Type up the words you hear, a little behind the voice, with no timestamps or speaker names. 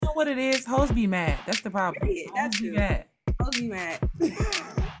what it is? Hoes be mad. That's the problem. That's Hoes be mad. Hoes be mad.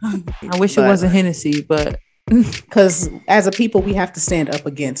 I wish it wasn't Hennessy, but because as a people, we have to stand up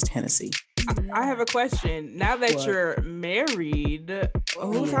against Hennessy. I have a question. Now that you're married,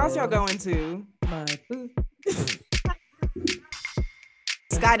 whose house y'all going to?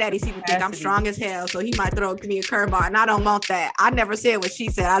 Sky Daddy seems to think I'm strong as hell, so he might throw me a curveball, and I don't want that. I never said what she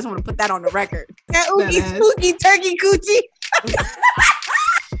said. I just want to put that on the record. That oogie spooky turkey coochie.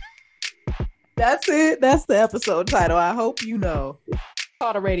 That's it. That's the episode title. I hope you know.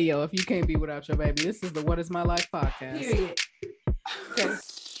 Call the radio if you can't be without your baby. This is the What Is My Life podcast. Period. Okay.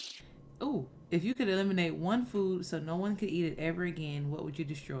 Oh, if you could eliminate one food so no one could eat it ever again, what would you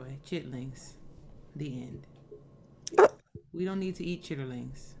destroy? Chitlins. The end. We don't need to eat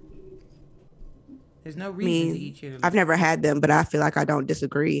chitterlings. There's no reason to eat chitterlings. I've never had them, but I feel like I don't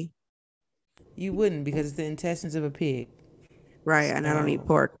disagree. You wouldn't, because it's the intestines of a pig. Right, and I don't eat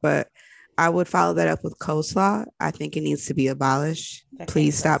pork, but I would follow that up with coleslaw. I think it needs to be abolished.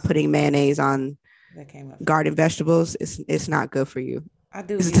 Please stop putting mayonnaise on garden vegetables. It's not good for you. I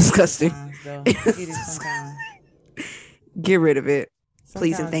do. It's disgusting. I eat it sometimes. Get rid of it.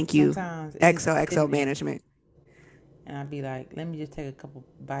 Please and Sometimes- thank you. sometimes it's XOXO sitting there, management. And I'd be like, let me just take a couple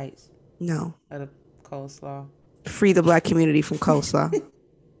bites No. of the coleslaw. Free the black community from coleslaw.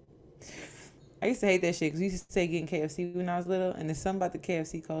 I used to hate that shit because we used to say getting KFC when I was little, and there's something about the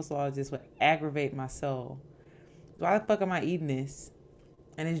KFC coleslaw just would aggravate my soul. Why the fuck am I eating this?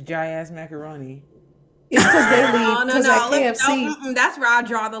 And it's dry ass macaroni. It's because they leave. No. At KFC. That's where I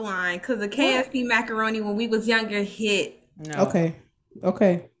draw the line. Because the KFC macaroni when we was younger hit. No. Okay.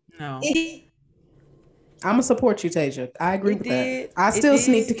 No. I'm gonna support you, Tasia. I agree with that. I still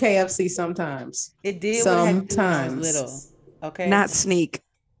sneak to KFC sometimes. It did sometimes. When I was little. Okay. Not sneak.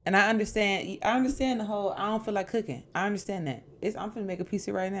 And I understand the whole, I don't feel like cooking. I understand that. I'm finna make a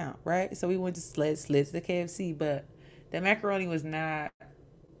pizza right now, right? So we went to slits the KFC, but the macaroni was not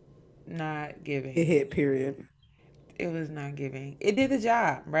giving. It hit, period. It was not giving. It did the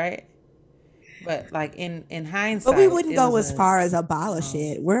job, right? But like in hindsight. But we wouldn't go as far as abolish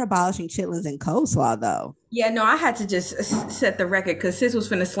it. We're abolishing chitlins and coleslaw, though. Yeah, no, I had to just set the record because sis was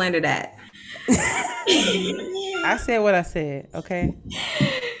finna slander that. I said what I said, okay?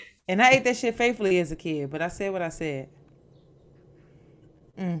 And I ate that shit faithfully as a kid, but I said what I said.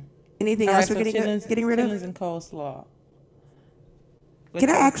 Anything else we're getting rid of? Chitlins and coleslaw. Can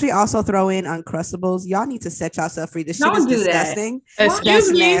I actually also throw in Uncrustables? Y'all need to set yourself free. This shit is disgusting.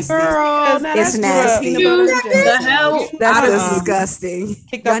 Excuse me, nasty. girl. It's nasty. The hell? That's disgusting.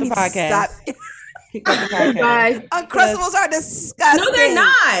 Kicked off the podcast. Kicked off the podcast. Uncrustables are disgusting. No, they're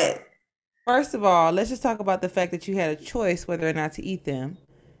not. First of all, let's just talk about the fact that you had a choice whether or not to eat them.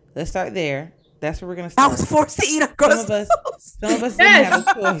 Let's start there. That's where we're gonna start. I was forced to eat Uncrustables. Some of us didn't have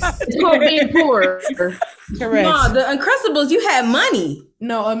a choice. It's called being poor. Correct. No, the Uncrustables, you had money.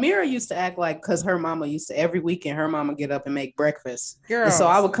 No, Amira used to act like, because her mama used to, every weekend, her mama get up and make breakfast. Girl. And so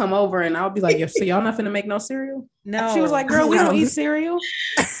I would come over and I would be like, so y'all not finna make no cereal? No. She was like, girl, we don't eat cereal.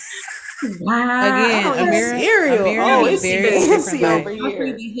 Wow. Again, Amira, cereal. Amira It's very fancy different over life.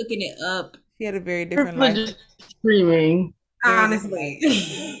 here. Be hooking it up. She had a very different life. Screaming. Honestly.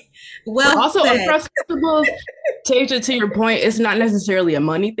 Well, also, said. Uncrustables, Tasia, to your point, it's not necessarily a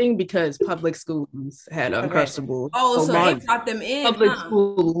money thing because public schools had Uncrustables. Oh, so lunch. they brought them in. Public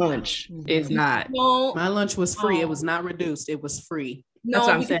school lunch is not. No, My lunch was free. It was not reduced. It was free. That's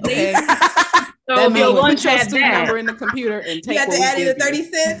what I'm saying. they- Okay. So That if your means lunch put your had student that, number in the computer and take you had what to we add in give the you.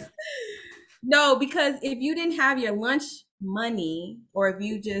 30 cents. No, because if you didn't have your lunch money, or if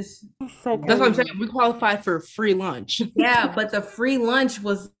you just that's what I'm saying. We qualified for free lunch. yeah, but the free lunch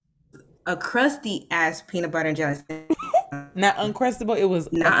was a crusty ass peanut butter and jelly. Not Uncrustable. It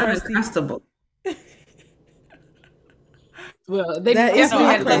was Not crusty. Uncrustable. Well, they That is definitely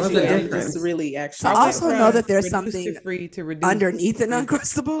had different. that the too. difference. It's really actually. I also know that there's Reduced something it free to reduce underneath an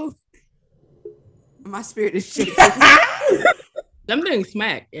Uncrustable. My spirit is shaking. Them things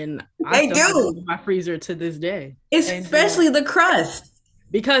smack, and They I still have do. them in my freezer to this day. Especially the crust.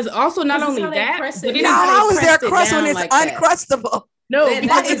 Because also not This is only how they that, press but it. it is Now, how how they is there press it crust when down it's like that. uncrustable? No, That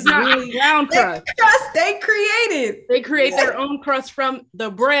because is it's not really- ground crust. Crust they created. They create their own crust from the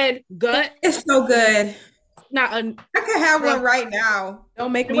bread gut. It's so good. Not a. I could have one right now.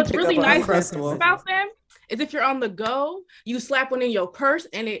 Don't make And me what's pick really up nice Uncrustable. about them is if you're on the go, you slap one in your purse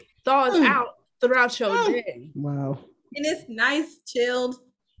and it thaws out throughout your day. Wow. And it's nice, chilled.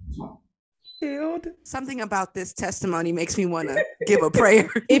 Something about this testimony makes me want to give a prayer.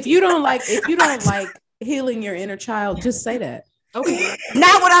 If you don't like healing your inner child, just say that. Okay.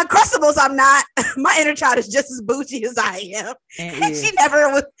 Not with Uncrustables, I'm not. My inner child is just as bougie as I am. And she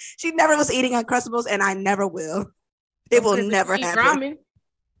never was eating Uncrustables, and I never will. It will never happen. Ramen.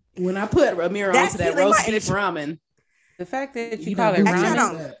 When I put Amira onto that roast beef ramen, the fact that you call it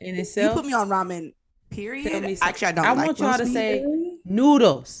ramen in itself, you put me on ramen. Period. Actually, I don't. I want y'all to say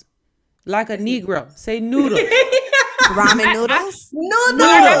noodles like a Negro. Say noodles. Ramen noodles?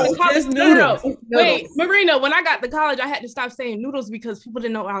 Noodles. Just noodles. Wait, Marina, when I got to college, I had to stop saying noodles because people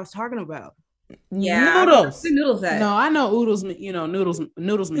didn't know what I was talking about. Yeah, noodles. Noodles. No, I know oodles. You know, noodles.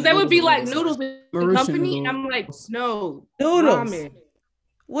 Because they would be like noodles company. And I'm like, no, noodles. Ramen.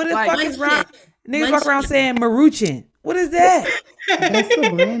 What the fuck is ramen? Niggas walk around saying Maruchan. What is that? That's the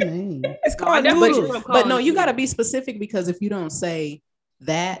brand name. It's called noodles. But no, you got to be specific because if you don't say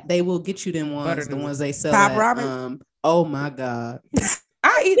that, they will get you them ones. The ones they sell Top at, ramen. Oh my god.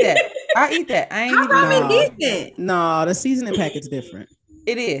 I eat that. I ain't even ramen decent. No, the seasoning packet's different.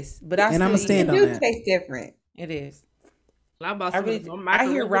 It is, but I'm gonna stand on that. It taste different. It is. I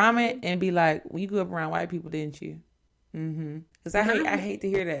hear ramen and be like, well, you grew up around white people, didn't you? Mm-hmm. Because I hate to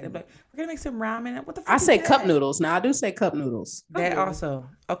hear that. I'm like, we're gonna make some ramen. What the fuck? I say cup noodles. Now I do say cup noodles. That also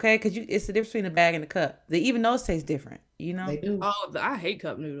okay, because it's the difference between a bag and a cup. Even those taste different. You know, they do. Oh, I hate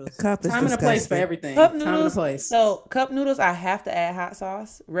cup noodles. Cup is time and a place for everything. Cup noodles. Time and a place. So cup noodles, I have to add hot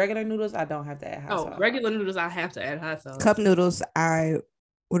sauce. Regular noodles, I don't have to add hot sauce. Regular noodles, I have to add hot sauce. Cup noodles, I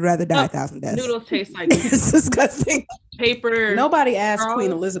would rather die 1,000 deaths. Noodles taste like it's disgusting. Paper. Nobody asked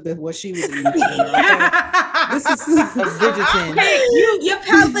Queen Elizabeth what she was eating. This is a Bridgerton. Your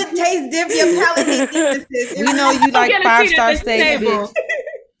palate tastes different. Your palate tastes differences. We know you like 5-star steak, bitch.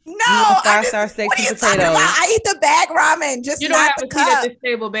 No, 5-star steaks and potatoes. I eat the bag ramen, just not the cup. At this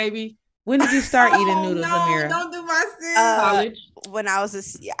table, baby. When did you start eating noodles, Amira? Don't do my sin. College. When I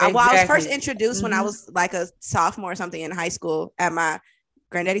was I was first introduced when I was like a sophomore or something in high school at my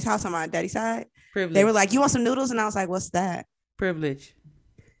granddaddy's house on my daddy's side. Privilege. They were like, "You want some noodles?" And I was like, "What's that?" Privilege.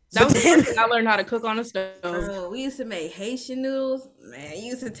 That was the first thing I learned how to cook on the stove. We used to make Haitian noodles. Man, you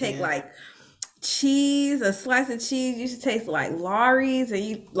used to take like cheese, a slice of cheese used to taste like Laurie's, and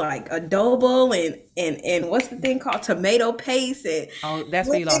you like adobo and what's the thing called tomato paste. And that's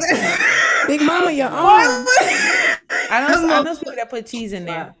what you lost. Big Mama, your own. I know people that put cheese in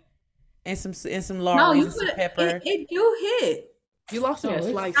there and some Laurie's and some pepper. It do hit. You lost me a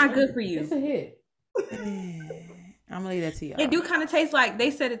slice. It's not good for you. It's a hit. I'm gonna leave that to you. It do kind of taste like,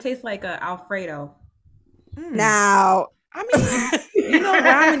 they said it tastes like a Alfredo. Now, I mean, you know,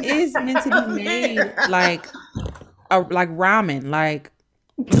 ramen is meant to be made like ramen. Like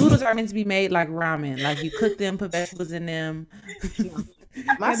noodles are meant to be made like ramen. Like you cook them, put vegetables in them.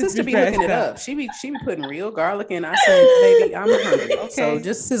 My sister be looking it up. She be putting real garlic in. I said, baby, I'm hungry. Okay. So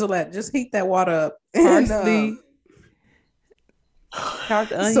just sizzle that. Just heat that water up. Parsley.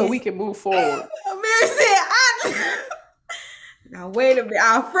 So we can move forward. Amir said, now wait a minute,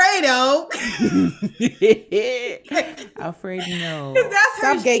 Alfredo. Alfredo. That's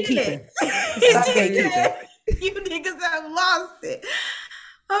Stop her gatekeeping. Stop gatekeeping. You niggas have lost it.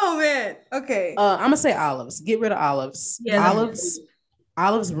 Oh man. Okay. I'm gonna say olives. Get rid of olives. Yeah,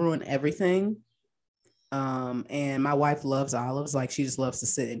 olives ruin everything. And my wife loves olives. Like she just loves to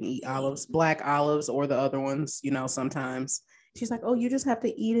sit and eat olives, black olives or the other ones, you know, sometimes. She's like, oh, you just have to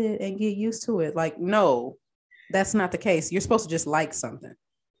eat it and get used to it. Like, no, that's not the case. You're supposed to just like something.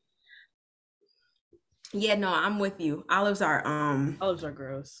 Yeah, no, I'm with you. Olives are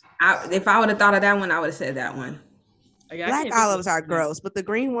gross. If I would have thought of that one, I would have said that one. Black olives are gross, but the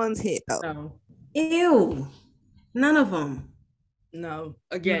green ones hit though. No. Ew. None of them. No.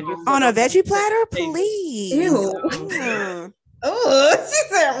 Again, on a veggie platter, please. Ew. Oh,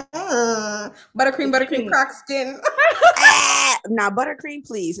 she said, buttercream, Crockston. Now, buttercream,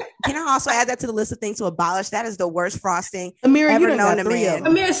 please. Can I also add that to the list of things to abolish? That is the worst frosting Amira, ever known to man.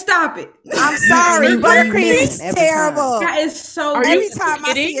 Amira, stop it. I'm sorry. Buttercream is terrible. That is so. Every time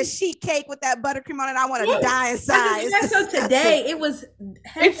I see a sheet cake with that buttercream on it, I want to die inside. So today, it was.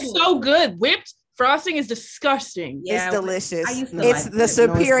 It's so good. Whipped frosting is disgusting. Yeah, it's delicious. It's the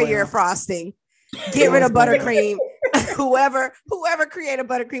superior frosting. Get rid of buttercream. whoever created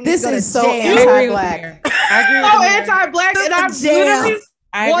buttercream. This is so anti-black. I agree with anti-black, and I literally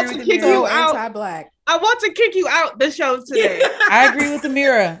want to kick you out. Anti-black. I want to kick you out the show today. I agree with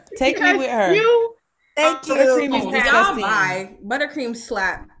Amira. Take me with her. Thank you. Buttercream is disgusting. Buttercream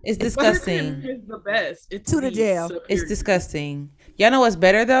slap. It's disgusting. Buttercream is the best. It's to the jail. It's disgusting. Y'all know what's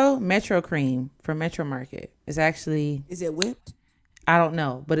better though? Metro Cream from Metro Market. It's actually. Is it whipped? I don't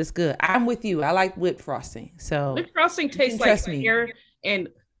know, but it's good. I'm with you. I like whipped frosting. So whipped frosting tastes like hair and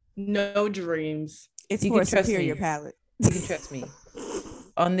no dreams. It's for a superior palate. You can trust me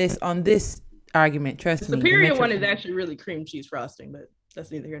on this argument. Trust The me. superior one is actually really cream cheese frosting, but that's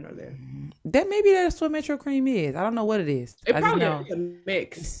neither here nor there. That's what Metro Cream is. I don't know what it is. It I just probably know is a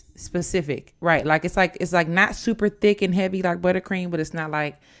mix. it's specific, right? Like it's like not super thick and heavy like buttercream, but it's not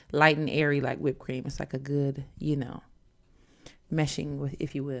like light and airy like whipped cream. It's like a good, meshing with,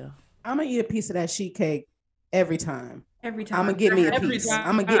 if you will. I'm gonna eat a piece of that sheet cake every time. Every time. I'm gonna get me a Every piece. time.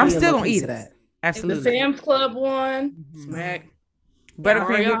 I'm gonna get I'm me a still little gonna piece eat of it. that. Absolutely. The Sam's Club one, smack.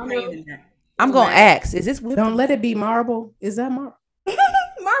 Buttercream. I'm gonna ask. Is this whipped? Don't let it be marble. Is that marble?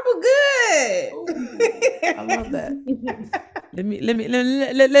 Marble good. I love that. Let me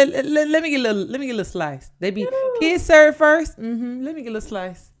get a little slice. They be kids serve first. Let me get a little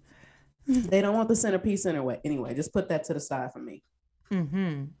slice. They don't want the centerpiece anyway. Just put that to the side for me.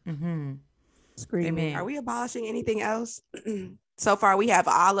 Screaming. Amen. Are we abolishing anything else? So far, we have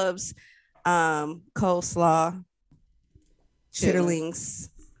olives, coleslaw, chitterlings.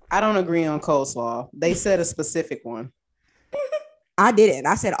 I don't agree on coleslaw. They said a specific one. I didn't.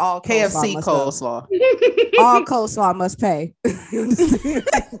 I said all KFC coleslaw. coleslaw. All coleslaw must pay.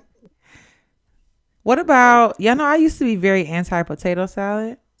 What about y'all know I used to be very anti potato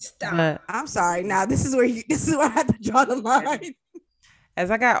salad. Stop. But I'm sorry. Now this is where I have to draw the line. as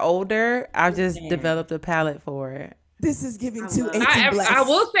I got older, I just developed a palate for it. This is giving I too love- 18 bless. I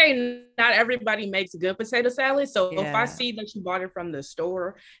will say not everybody makes good potato salad. So if Yeah. I see that you bought it from the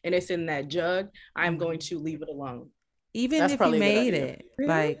store and it's in that jug, I'm going to leave it alone. Even That's if you probably a good made idea. it, Really?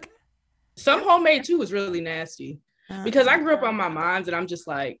 like Some homemade too is really nasty because I grew up on my mom's and I'm just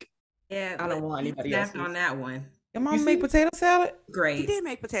like, Yeah, I don't want anybody snapped else's. on that one. your mom make potato salad? He Great. did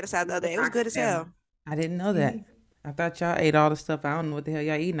make potato salad the other day. It was good as hell. I didn't know that. I thought y'all ate all the stuff. I don't know what the hell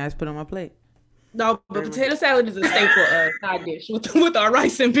y'all eating. I just put it on my plate. no, but potato salad is a staple side dish with our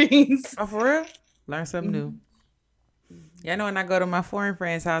rice and beans. Oh, for real? Learn something new. Yeah, I know when I go to my foreign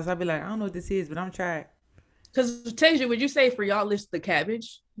friend's house, I'll be like, I don't know what this is, but I'm trying. Because Tasia, would you say for y'all list the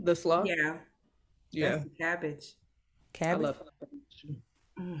cabbage, the slaw? Yeah. Yeah. That's the cabbage. I Cabbage. love cabbage.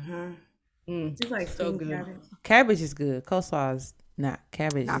 Mm-hmm. Just like So steamed good. cabbage. Cabbage is good. Coleslaw is not.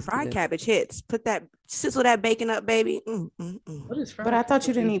 Cabbage Now is fried good. cabbage hits. Sizzle that bacon up, baby. What is fried But I thought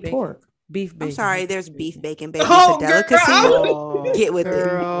you didn't eat Bacon. pork. Beef bacon. I'm sorry. There's beef bacon, baby. Oh, It's a delicacy. Oh, Get with it.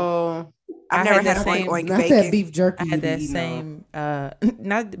 girl. I've I never had had that a oink same- oink Not bacon. that beef jerky. I had you be that eating same,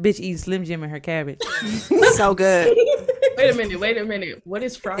 not the bitch eating Slim Jim and her cabbage. So good. Wait a minute. What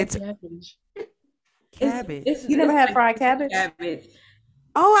is fried It's- cabbage? Cabbage. You never had like fried cabbage? Cabbage.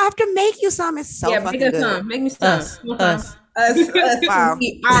 Oh, I have to make you some. It's so Yeah, fucking make us good. some. Make me some. Us. Us. Us. Wow.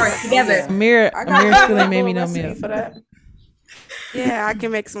 We are together. Amir I got still ain't made me no Recipe meal. for that. Yeah, I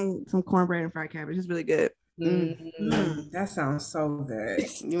can make some cornbread and fried cabbage. It's really good. That sounds so good.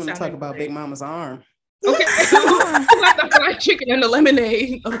 You want to talk about Big Mama's arm? Okay. Like the fried chicken and the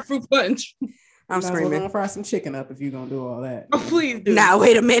lemonade of fruit punch. I'm Might as well screaming. go and fry some chicken up if you're gonna do all that. Oh, please do. Now,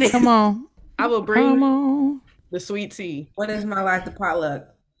 wait a minute. Come on. I will Come bring on. the sweet tea. What is my life? The potluck.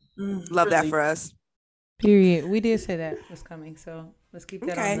 Love that for us. Period. We did say that was coming, so let's keep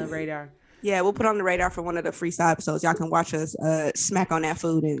that Okay. on the radar. Yeah, we'll put on the radar for one of the freestyle episodes. Y'all can watch us smack on that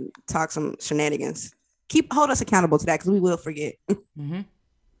food and talk some shenanigans. Hold us accountable to that because we will forget. Mm-hmm.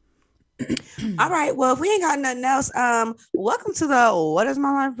 All right. Well, if we ain't got nothing else, welcome to the What Is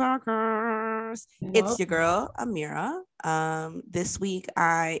My Life podcast. It's your girl, Amira. This week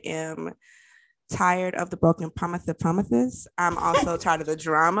I am tired of the broken promises. I'm also tired of the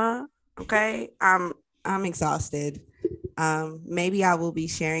drama. Okay. I'm exhausted. Maybe I will be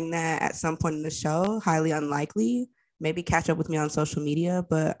sharing that at some point in the show. Highly unlikely. Maybe catch up with me on social media,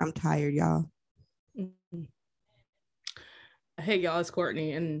 but I'm tired, y'all. Hey, y'all, it's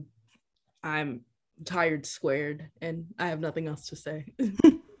Courtney, and I'm tired squared, and I have nothing else to say.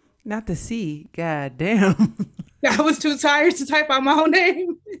 Not the C. God damn. I was too tired to type out my own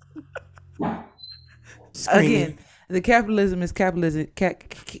name. Screaming. Again, the capitalism is capitalism.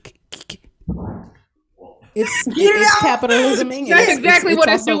 It's capitalism. That's exactly what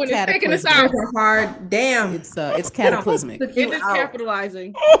it's also doing. It's taking us cataclysmic. out. Hard. Damn. It's cataclysmic. It is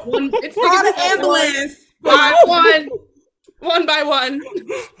capitalizing. It's Call the taking us ambulance. one by one.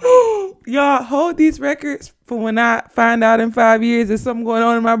 Y'all hold these records for when I find out in 5 years there's something going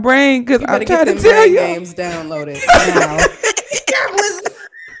on in my brain because You I'm better trying get to them tell brain you. games downloaded now.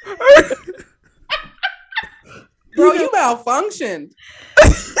 Bro, you malfunctioned.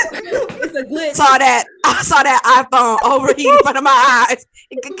 It's a glitch. I saw that iPhone overheat in front of my eyes.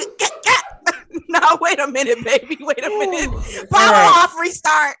 No, wait a minute, baby. Wait a minute. Power right. off,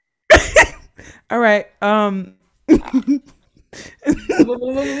 restart. All right.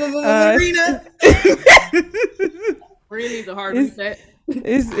 Marina. Marina needs a hard reset.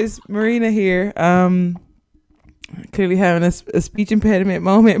 It's Marina here. Clearly having a speech impediment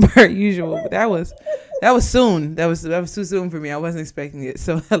moment per usual, but that was soon. That was too soon for me. I wasn't expecting it.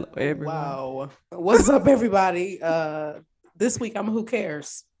 So hello everyone. Wow. What's up, everybody? This week I'm Who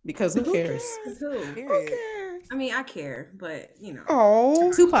Cares? Because who cares? Who Period. cares? I mean, I care, but you know.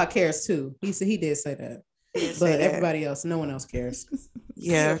 Oh, Tupac cares too. He did say that. Did say But that. everybody else, no one else cares.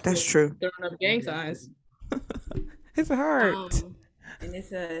 Yeah, that's true. Throwing up gang signs. it's hard. And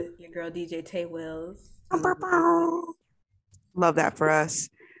it's your girl DJ Tay Wells. Love that for us.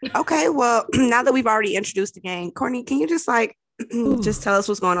 Okay, well, now that we've already introduced the gang, Courtney, can you just just tell us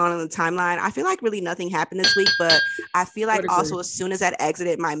what's going on in the timeline? I feel like really nothing happened this week, but I feel like also as soon as that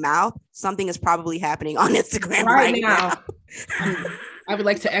exited my mouth, something is probably happening on Instagram right now. I would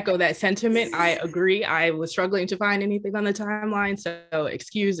like to echo that sentiment. I agree. I was struggling to find anything on the timeline, so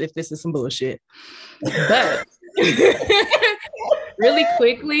excuse if this is some bullshit. But really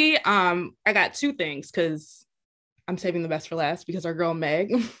quickly, I got two things because I'm saving the best for last because our girl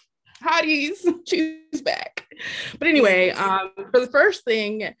Meg, hotties, she's back. But anyway, for the first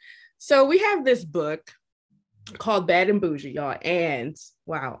thing, so we have this book called Bad and Bougie, y'all. And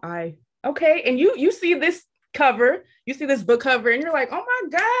wow, and you see this cover, you see this book cover, and you're like, oh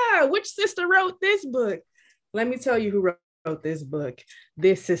my God, which sister wrote this book? Let me tell you who wrote this book.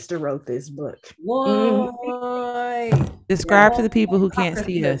 This sister wrote this book. What? Describe to the people who can't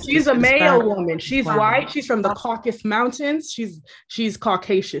see us. She's a Mayo woman. She's white. She's from the Caucasus Mountains. She's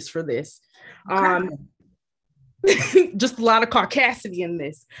Caucasus for this. Just a lot of caucasity in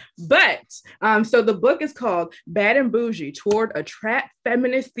this. But so the book is called Bad and Bougie Toward a Trap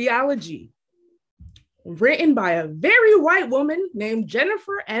Feminist Theology, written by a very white woman named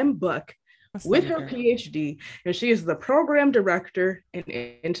Jennifer M. Buck with her PhD, and she is the program director in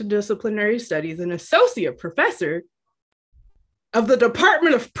interdisciplinary studies and associate professor of the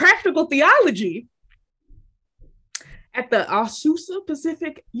Department of Practical Theology at the Azusa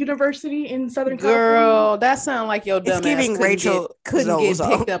Pacific University in Southern California. Girl, that sounds like your dumb giving ass Rachel couldn't get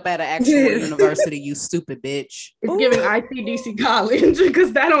picked up at an actual university, you stupid bitch. It's giving ITDC College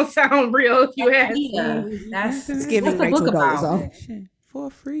because that don't sound real if you ask me. It's giving Rachel about? For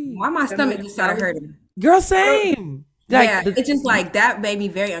free. Why my stomach just started hurting? Girl, same. Yeah, it's just like that made me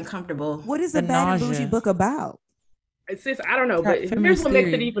very uncomfortable. What is the Bad and Bougie book about? It's just, I don't know, but here's what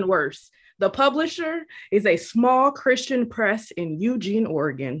makes it even worse. The publisher is a small Christian press in Eugene,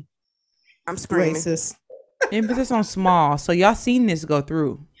 Oregon. I'm screaming. Racist. Emphasis on small. So y'all seen this go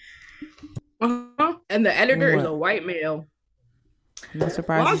through. And the editor is a white male. No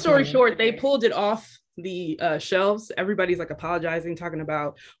surprise. Long story short, they pulled it off the shelves. Everybody's like apologizing, talking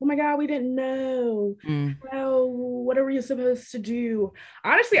about, oh my God, we didn't know. Well, what are we supposed to do?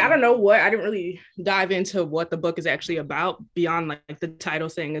 Honestly, I don't know I didn't really dive into what the book is actually about beyond like the title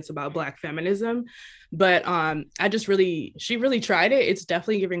saying it's about Black feminism. But she really tried it. It's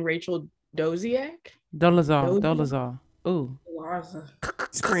definitely giving Rachel Dolezal. Ooh.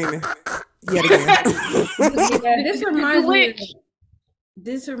 Screaming. Yet again.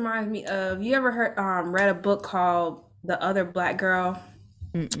 This reminds me of, you ever read a book called The Other Black Girl?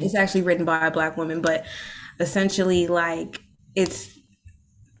 It's actually written by a Black woman, but essentially like it's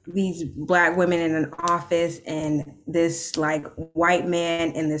these Black women in an office and this like white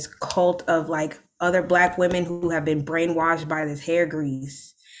man and this cult of like other Black women who have been brainwashed by this hair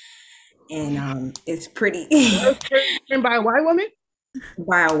grease. And it's pretty written by a white woman?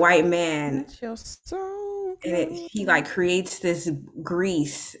 By a white man. And he like creates this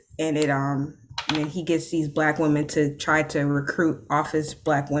grease, and and he gets these Black women to try to recruit office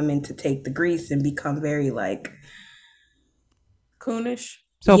Black women to take the grease and become very like coonish.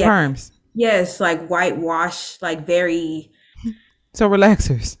 So perms. Yes, like whitewash, like very. So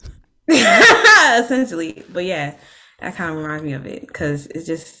relaxers. Essentially, but yeah, that kind of reminds me of it because it's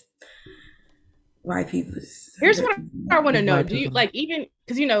just white people. Here's what I want to know. Do you like, even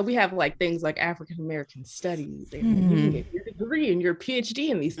because we have like things like African American studies and you can get your degree and your PhD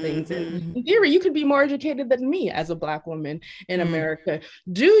in these things, and in theory you could be more educated than me as a Black woman in America.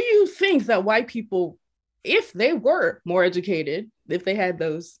 Do you think that white people, if they were more educated, if they had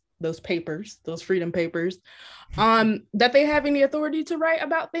those papers, those freedom papers, that they have any authority to write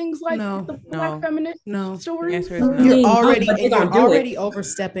about things like the Black feminist stories? You're already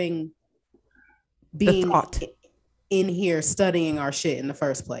overstepping being in here studying our shit in the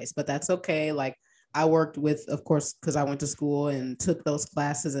first place, but that's okay. Like I worked with, of course, because I went to school and took those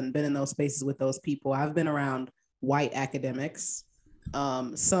classes and been in those spaces with those people. I've been around white academics,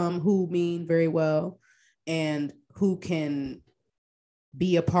 some who mean very well and who can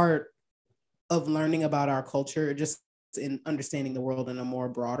be a part of learning about our culture, just in understanding the world in a more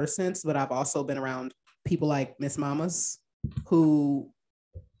broader sense, but I've also been around people like Miss Mamas who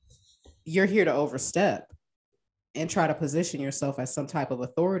you're here to overstep and try to position yourself as some type of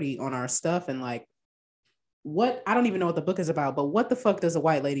authority on our stuff. And like, what, I don't even know what the book is about, but what the fuck does a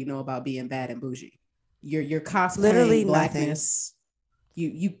white lady know about being bad and bougie? You're cosplaying Literally blackness.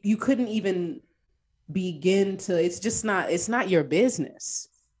 You couldn't even begin to, it's not your business.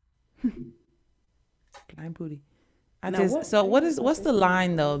 Blind booty. What's the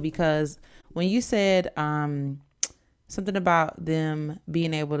line though? Because when you said something about them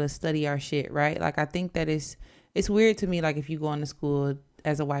being able to study our shit, right? Like I think that it's weird to me, like if you go into school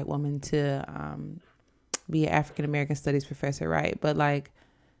as a white woman to be an African American studies professor, right? But like,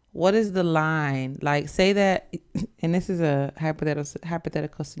 what is the line? Like, say that, and this is a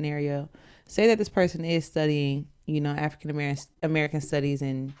hypothetical scenario. Say that this person is studying, African American studies,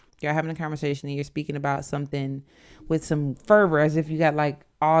 and you're having a conversation and you're speaking about something with some fervor, as if you got like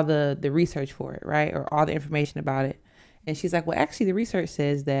all the research for it, right? Or all the information about it. And she's like, well, actually the research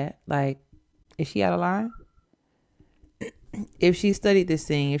says that, like, is she out of line? If she studied this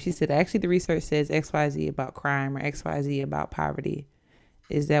thing, if she said, actually the research says XYZ about crime or XYZ about poverty,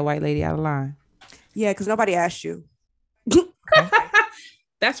 is that white lady out of line? Yeah, because nobody asked you.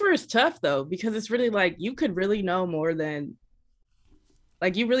 That's where it's tough though, because it's really like you could really know more than,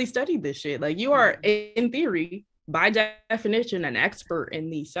 like, you really studied this shit. Like, you are in theory, by definition, an expert in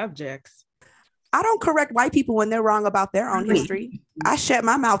these subjects. I don't correct white people when they're wrong about their own history. I shut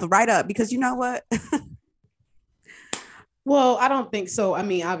my mouth right up because you know what? Well, I don't think so. I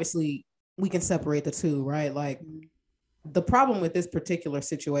mean, obviously we can separate the two, right? Like, the problem with this particular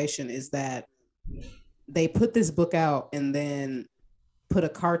situation is that they put this book out and then put a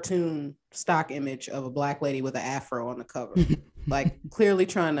cartoon stock image of a black lady with an afro on the cover, like clearly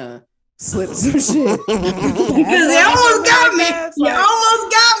trying to slip some shit. Because you almost got me. You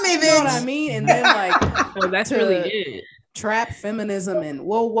almost got me, bitch. You know what I mean? And then like, oh, that's really it. Trap feminism and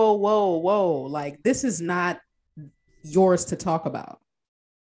whoa. Like, this is not yours to talk about.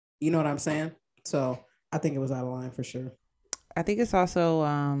 You know what I'm saying? So I think it was out of line for sure. I think it's also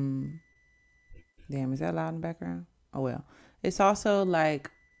damn, is that loud in the background? Oh well. It's also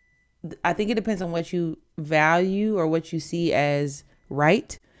like, I think it depends on what you value or what you see as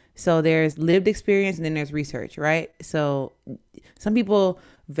right. So there's lived experience and then there's research, right? So some people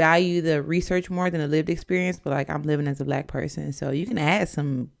value the research more than the lived experience, but like, I'm living as a black person, so you can add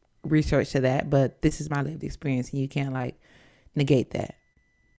some research to that, but this is my lived experience and you can't like negate that.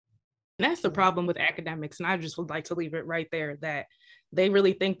 And that's the problem with academics. And I just would like to leave it right there, that they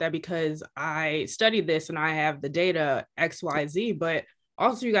really think that because I studied this and I have the data XYZ, but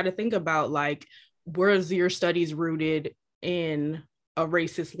also you got to think about, like, was your studies rooted in a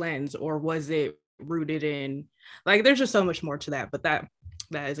racist lens, or was it rooted in, like, there's just so much more to that, but that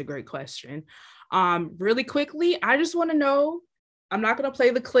is a great question. Really quickly, I just want to know, I'm not going to play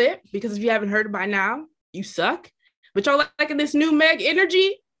the clip because if you haven't heard it by now, you suck, but y'all liking this new Meg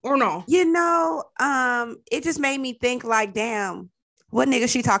energy or no? It just made me think, like, damn, what nigga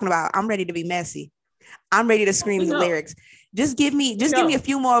she talking about? I'm ready to be messy. I'm ready to scream the lyrics. Just give me a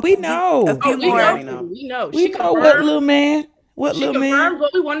few more. We know. We know. We know what little man. What she little confirmed man?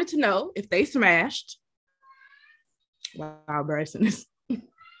 what we wanted to know, if they smashed. Wow, Bryson is.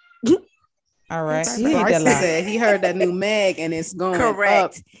 All right. Bryson said he heard that new Meg and it's going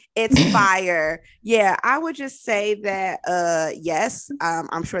correct. Up. It's fire. Yeah, I would just say that yes,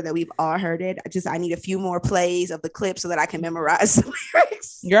 I'm sure that we've all heard it. I need a few more plays of the clip so that I can memorize the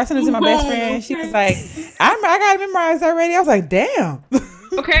lyrics. You're sending to my best friend. She was like, I got it memorized already. I was like, damn.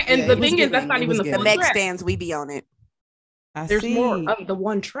 Okay, and the thing is, that's not even the Meg stands. We be on it. There's more of the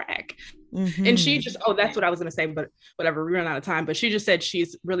one track. Mm-hmm. And she just, that's what I was going to say, but whatever, we ran out of time. But she just said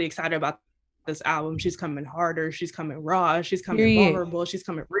she's really excited about this album. She's coming harder. She's coming raw. She's coming vulnerable. She's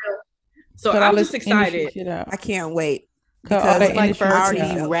coming real. So I'm just excited. I can't wait. Because it's like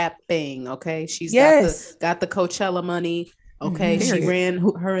already rapping. Okay. She's got the Coachella money. Okay. Mm-hmm. She ran,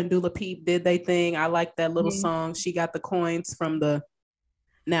 her and Dula Peep did they thing. I like that little song. She got the coins from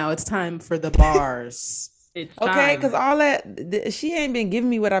now it's time for the bars. Okay, because all that she ain't been giving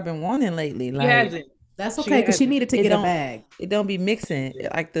me what I've been wanting lately. Like, she hasn't. That's okay, because she needed to get a bag. It don't be mixing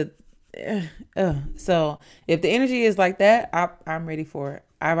like the. So if the energy is like that, I'm ready for it.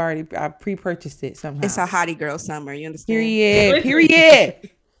 I pre-purchased it somehow. It's a hottie girl summer. You understand? Period.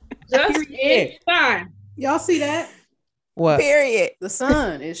 Just in time. Y'all see that? What? Period. The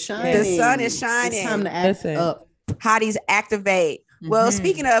sun is shining. The sun is shining. It's time to act up. Hotties activate. Well,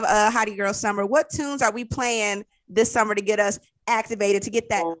 speaking of Hottie Girl Summer, what tunes are we playing this summer to get us activated, to get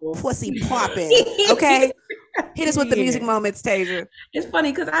that pussy popping? Okay, Hit us with the music moments, Tasia. It's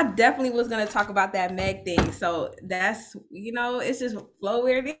funny because I definitely was gonna talk about that Meg thing. So that's it's just flow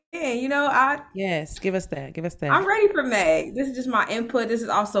weird in. Yes, give us that. Give us that. I'm ready for Meg. This is just my input. This is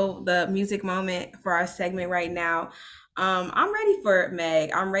also the music moment for our segment right now. I'm ready for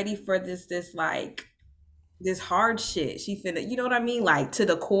Meg. I'm ready for this like this hard shit. She finna, you know what I mean? Like to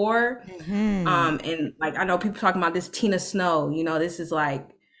the core. And like I know people talking about this Tina Snow,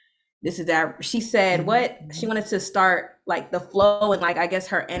 this is that she said what she wanted to start like the flow, and like I guess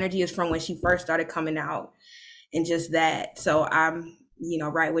her energy is from when she first started coming out and just that. So I'm,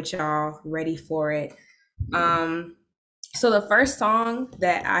 right with y'all, ready for it. So the first song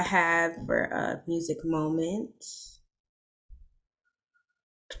that I have for a music moment.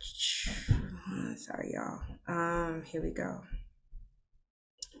 Sorry, y'all. Here we go.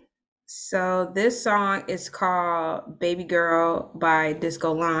 So this song is called Baby Girl by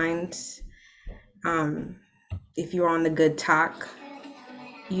Disco Lines. If you're on the good talk,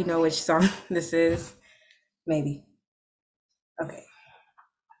 you know which song this is. Maybe. Okay.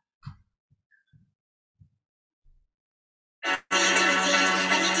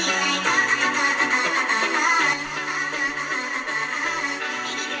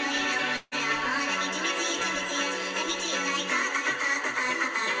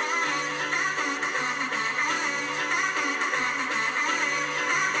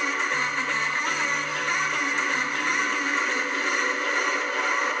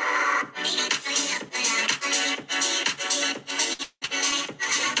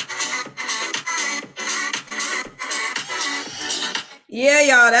 Yeah,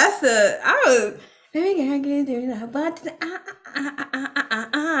 y'all,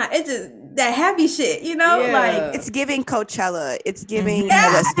 it's just that happy shit, like it's giving Coachella. It's giving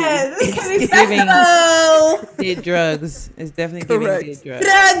yes, LSD. it's giving did drugs. It's definitely Correct. giving did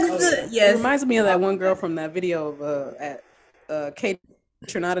drugs. Yes. It reminds me of that one girl from that video of at Kate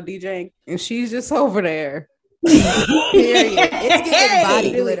Trinata DJing, and she's just over there. Period. It's giving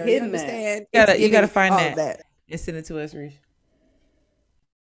body really glitter. You hitting understand? You gotta find all that and send it to us, Reese.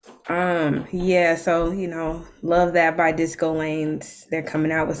 Yeah, so love that by Disco Lanes. They're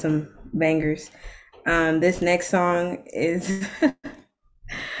coming out with some bangers. This next song is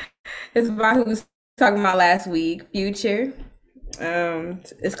it's by who was talking about last week, Future.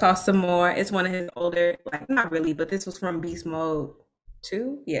 It's called Some More. It's one of his older, like not really, but this was from Beast Mode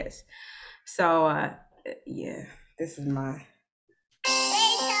 2. Yes. So yeah, this is my.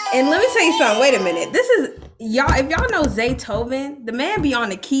 And let me tell you something. Wait a minute. This is y'all. If y'all know Zaytoven, the man be on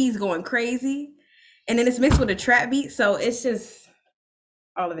the keys going crazy, and then it's mixed with a trap beat. So it's just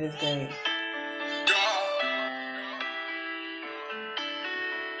all of it is great.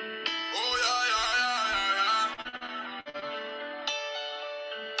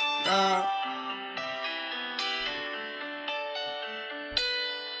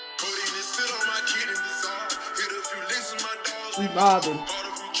 We robbing.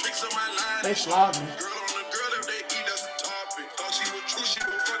 They slobbing.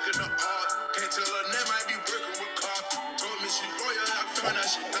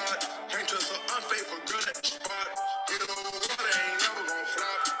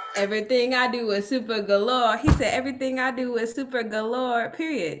 Everything I do is super galore. He said everything I do is super galore.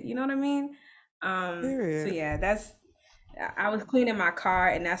 Period. You know what I mean? Period. So yeah, I was cleaning my car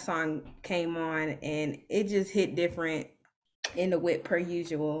and that song came on and it just hit different in the whip per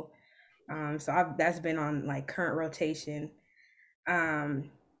usual. So that's been on like current rotation. My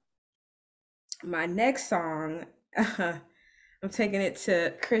next song, I'm taking it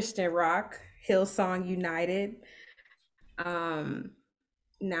to Christian rock, Hillsong United.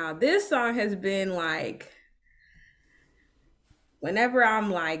 Now this song has been like, whenever I'm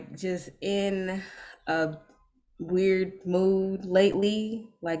like just in a weird mood lately,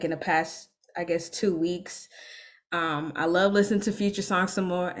 like in the past, I guess 2 weeks, I love listening to Future songs some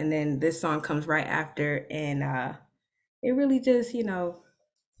more, and then this song comes right after, and it really just,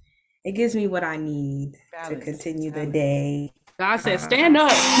 it gives me what I need to continue the day. God said, stand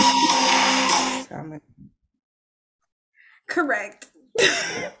up. So correct.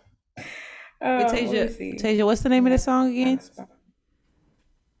 Tasia, what's the name of the song again?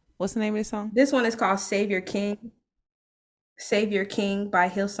 What's the name of the song? This one is called Savior King. Savior King by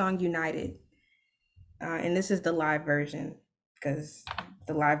Hillsong United. And this is the live version because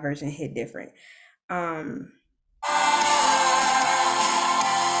the live version hit different. Wait,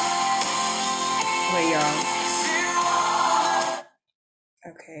 y'all.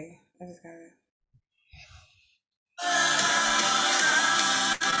 Okay, I just got it.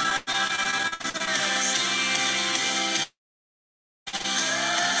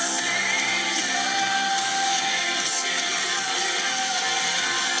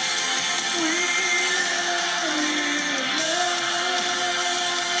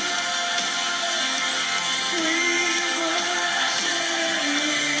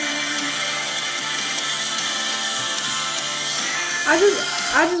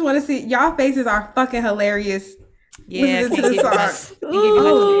 I just want to see y'all faces are fucking hilarious. Yeah, Listening to the song. can't give you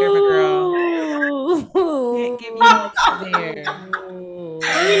much there, my girl. Can't give you much there.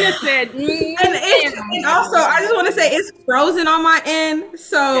 Nina said, And also, I just want to say it's frozen on my end.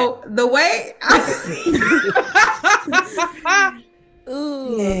 So the way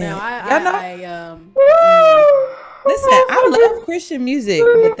Ooh, Yeah. now Y'all know- I Listen, I love Christian music,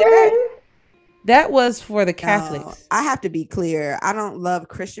 but that was for the Catholics. No, I have to be clear. I don't love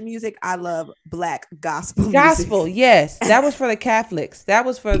Christian music. I love Black gospel Gospel, music. yes. That was for the Catholics. That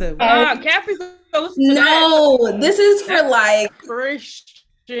was for the Catholics don't listen to that. no, this is for like Christian.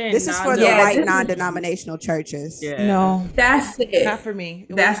 This is for the Yeah, white this is- non-denominational churches. Yeah. No, that's it. not for me.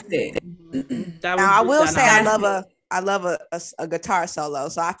 That's it. That Now I was will done say on- I love a guitar solo,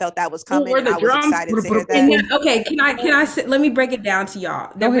 so I felt that was coming, where and the I was drums- excited to hear And that. then, okay, can I say, let me break it down to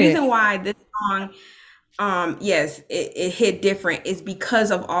y'all. The Go ahead. reason why this song, yes, it hit different is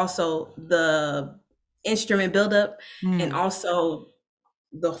because of also the instrument buildup and also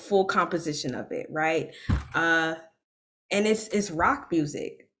the full composition of it, right? And it's rock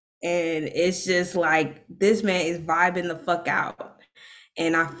music, and it's just like this man is vibing the fuck out,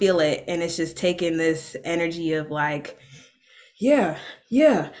 and I feel it, and it's just taking this energy of like, yeah,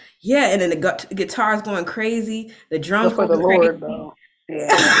 and then the guitar's going crazy, the drums for going the crazy. Lord though. Yeah.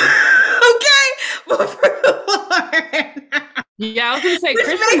 Okay, but for the Lord. Yeah, I was gonna say Which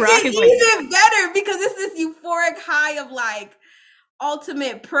Christian makes rock it is like even better because it's this euphoric high of like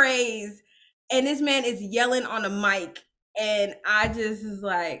ultimate praise, and this man is yelling on a mic, and I just is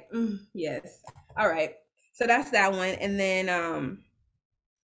like, yes, all right. So that's that one, and then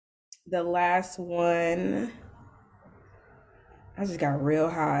the last one, I just got real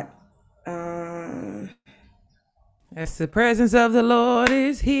hot. As the presence of the Lord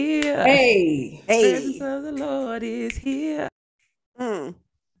is here. Hey, The presence of the Lord is here.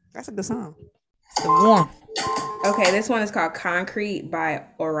 That's a good song. It's the warmth. okay, this one is called "Concrete" by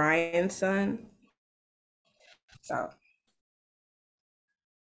Orion Sun. So.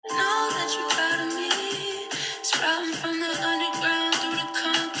 Know that you're proud of me, sprouting from the underground through the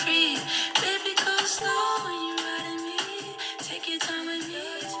concrete. Baby, go slow when you're riding me. Take your time with me,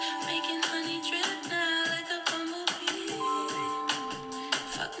 making honey drip now like a bumblebee.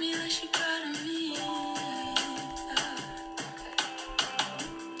 Fuck me like she proud of me.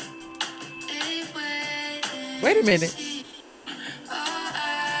 Wait a minute. All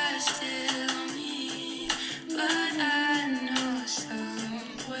eyes still on me, but I know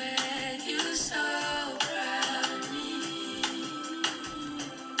somewhere you so proud of me.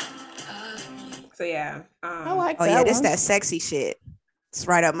 So yeah, I like Oh that yeah, this one. that sexy shit. It's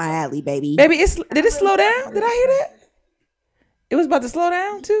right up my alley, baby. Baby, did it slow down? Did I hear that? It was about to slow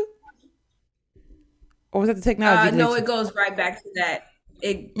down too? Or was that the technology? no, glitching? it goes right back to that.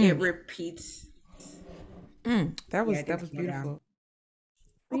 It repeats. That was Yeah, it that did was slow down. beautiful.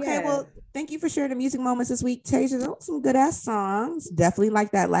 Okay, Yeah. well, thank you for sharing the music moments this week, Tasia. Those were some good ass songs. Definitely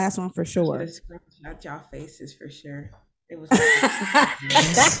like that last one for sure. Screenshot y'all faces for sure. It was. We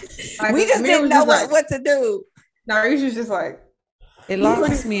just didn't know what to do. No, you was just like. It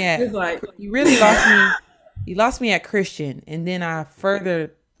lost me at It's like you really lost me. You lost me at Christian, and then I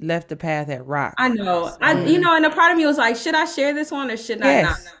further left the path at rock. I know. And a part of me was like, should I share this one or should I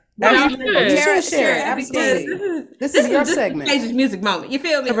not? Yes. Well, Share it, absolutely. This is your segment. This music moment. You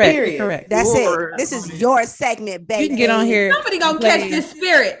feel me? Correct. Period. Correct. That's Lord. it. This is your segment, baby. You can get on here. Somebody gonna play- catch this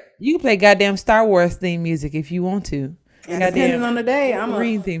spirit. You can play goddamn Star Wars theme music if you want to. Depending Goddamn on the day, I'm a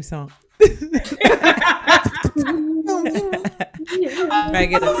Marine theme song. Right,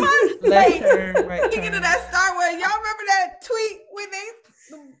 get a left turn, right Get into turn. that Star Wars. Y'all remember that tweet when they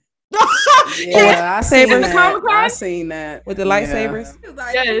yeah, I seen Sabers. that. I seen that With the Yeah. lightsabers. It was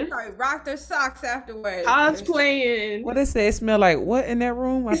like, Yes. you probably rocked their socks afterwards. cosplaying. What it say? It smell like what in that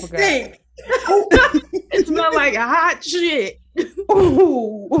room? I It forgot. stink. It smelled like hot shit.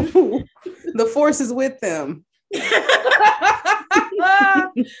 Ooh, the force is with them.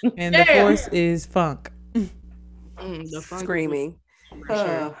 And the Yeah. force is funk. The funk. Screaming.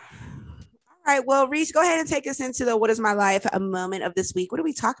 Uh, All right, well, Reese, go ahead and take us into the What is My Life, a moment of this week. What are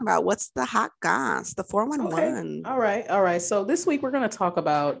we talking about? What's the hot goss? The 411. All right. So this week we're going to talk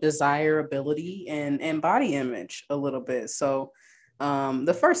about desirability and body image a little bit. So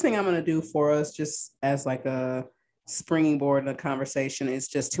the first thing I'm going to do for us, just as like a springing board in the conversation, is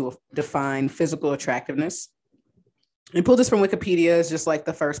just to define physical attractiveness. And pull this from Wikipedia, is just like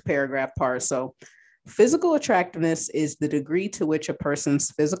the first paragraph part. So physical attractiveness is the degree to which a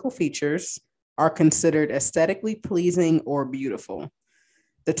person's physical features are considered aesthetically pleasing or beautiful.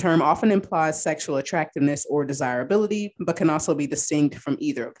 The term often implies sexual attractiveness or desirability, but can also be distinct from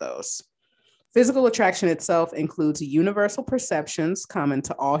either of those. Physical attraction itself includes universal perceptions common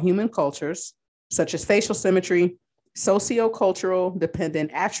to all human cultures, such as facial symmetry, socio-cultural dependent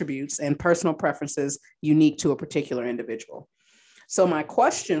attributes, and personal preferences unique to a particular individual. So my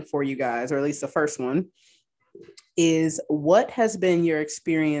question for you guys, or at least the first one, is what has been your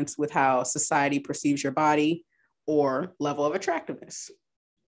experience with how society perceives your body or level of attractiveness?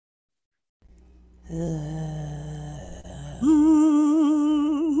 I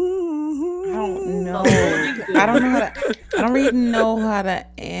don't know. I don't know how to. I don't really know how to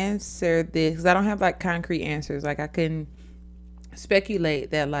answer this because I don't have like concrete answers. Like I can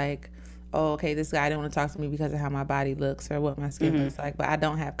speculate that like, oh, okay, this guy didn't want to talk to me because of how my body looks or what my skin looks like, but I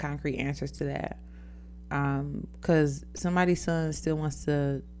don't have concrete answers to that. Because somebody's son still wants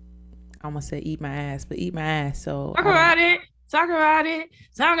to, I almost say eat my ass, but eat my ass. So talk about it. I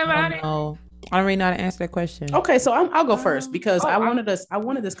don't really know how to answer that question. Okay, so I'll go first because I wanted this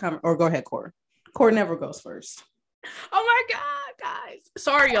or go ahead, Core. Core never goes first. Oh my God, guys.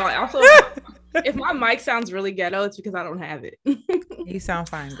 Sorry, y'all. Also, if my mic sounds really ghetto, it's because I don't have it. You sound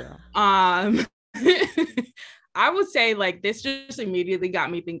fine, girl. I would say like this just immediately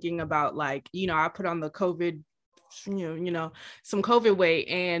got me thinking about like, you know, I put on the COVID, some COVID weight,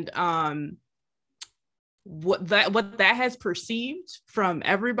 and what that has perceived from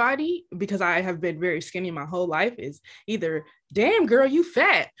everybody, because I have been very skinny my whole life, is either damn girl you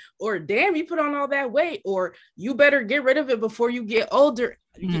fat, or damn you put on all that weight, or you better get rid of it before you get older.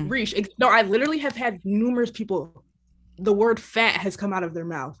 No, I literally have had numerous people, the word fat has come out of their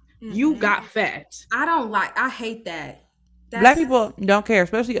mouth. You got fat. I hate that. Black people don't care,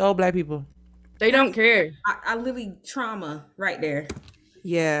 especially old Black people. They don't care. I literally trauma right there.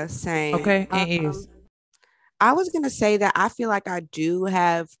 Yeah, same. Okay, it is. I was going to say that I feel like I do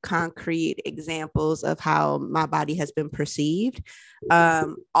have concrete examples of how my body has been perceived.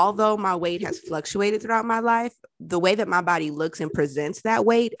 Although my weight has fluctuated throughout my life, the way that my body looks and presents that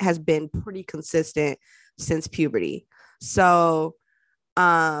weight has been pretty consistent since puberty. So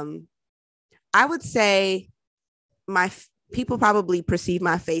I would say people probably perceive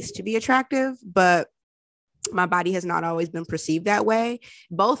my face to be attractive, but my body has not always been perceived that way,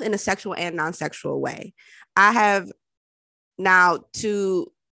 both in a sexual and non-sexual way. I have now,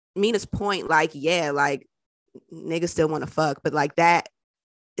 to Mina's point, like, yeah, like niggas still want to fuck, but like that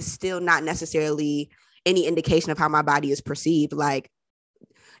is still not necessarily any indication of how my body is perceived. Like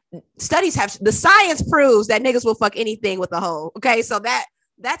studies have, the science proves that niggas will fuck anything with a hoe. Okay. So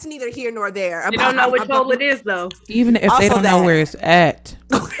that's neither here nor there. They don't know which hole it is though. Even if they don't know where it's at.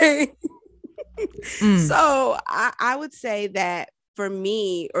 Okay. So I would say that for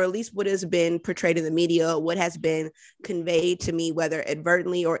me, or at least what has been portrayed in the media, what has been conveyed to me, whether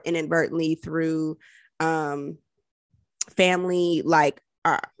advertently or inadvertently through family, like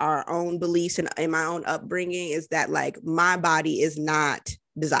our own beliefs and my own upbringing, is that like my body is not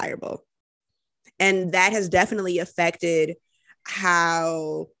desirable. And that has definitely affected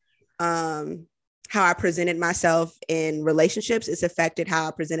how I presented myself in relationships. It's affected how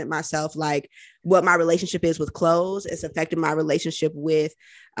I presented myself, like what my relationship is with clothes. It's affected my relationship with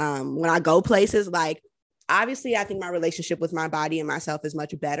when I go places. Like, obviously, I think my relationship with my body and myself is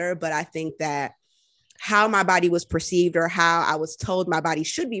much better, but I think that how my body was perceived, or how I was told my body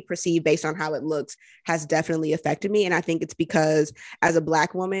should be perceived based on how it looks, has definitely affected me. And I think it's because as a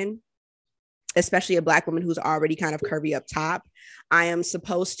Black woman, especially a Black woman who's already kind of curvy up top, I am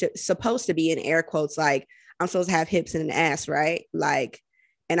supposed to be, in air quotes, like I'm supposed to have hips and an ass, right? Like,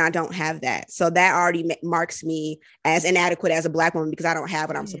 and I don't have that. So that already marks me as inadequate as a Black woman because I don't have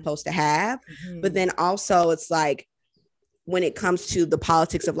what I'm supposed to have. But then also it's like, when it comes to the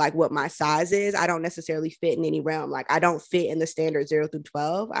politics of like what my size is, I don't necessarily fit in any realm. Like I don't fit in the standard 0 through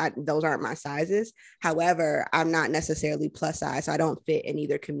 12. Those aren't my sizes. However, I'm not necessarily plus size, so I don't fit in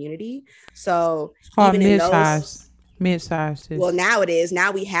either community. So it's called mid-size. Well, now it is.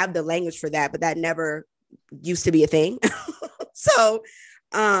 Now we have the language for that, but that never used to be a thing. So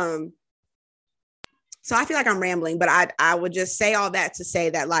I feel like I'm rambling, but I would just say all that to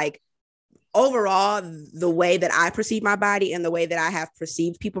say that like, overall, the way that I perceive my body and the way that I have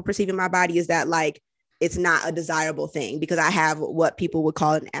perceived people perceiving my body is that like, it's not a desirable thing because I have what people would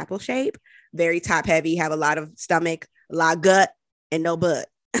call an apple shape, very top heavy, have a lot of stomach, a lot of gut, and no butt.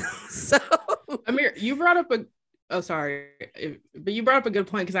 So Amir, you brought up you brought up a good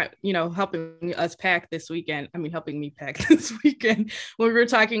point, because helping me pack this weekend when we were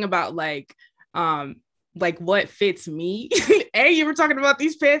talking about like like what fits me. And you were talking about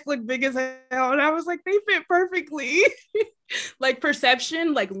these pants look big as hell, and I was like, they fit perfectly. Like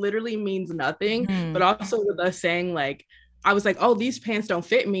perception, like literally means nothing. But also with us saying like, I was like, oh, these pants don't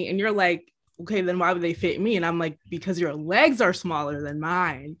fit me, and you're like, okay, then why would they fit me? And I'm like, because your legs are smaller than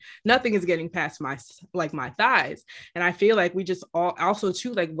mine. Nothing is getting past my thighs. And I feel like we just all also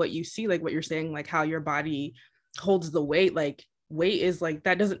too, like what you see, like what you're saying, like how your body holds the weight, like weight is like,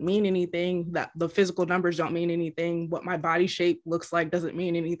 that doesn't mean anything. That the physical numbers don't mean anything. What my body shape looks like doesn't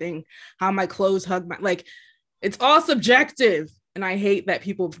mean anything. How my clothes hug my, like, it's all subjective. And I hate that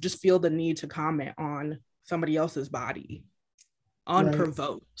people just feel the need to comment on somebody else's body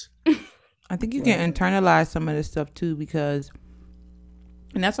unprovoked. Right. I think you can internalize some of this stuff too, because,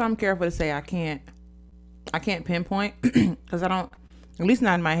 and that's why I'm careful to say I can't pinpoint, because I don't, at least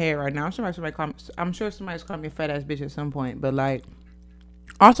not in my head right now. I'm sure somebody's called me a fat ass bitch at some point, but like,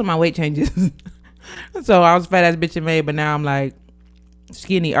 also my weight changes. So I was fat ass bitch in May, but now I'm like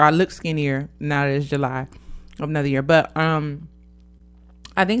skinny, or I look skinnier now that it's July of another year. But I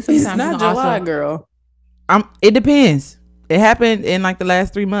think sometimes it's not July, girl. It depends. It happened in like the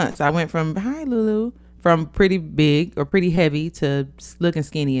last 3 months. I went from from pretty big or pretty heavy to looking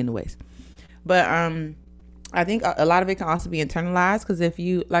skinny in the waist. But I think a lot of it can also be internalized, because if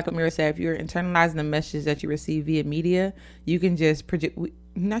you, like Amira said, if you're internalizing the messages that you receive via media, you can just project.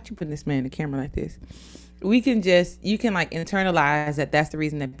 Not you putting this man in the camera like this. You can like internalize that that's the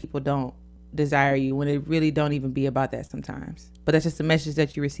reason that people don't desire you, when it really don't even be about that sometimes. But that's just the message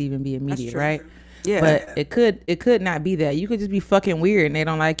that you receive in via media, right? Yeah. But it could not be that. You could just be fucking weird and they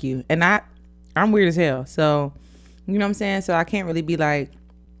don't like you. And I'm weird as hell. So, you know what I'm saying? So I can't really be like,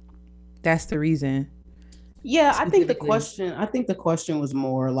 that's the reason. Yeah, I think the question was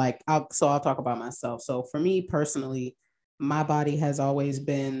more like, I'll talk about myself. So for me personally, my body has always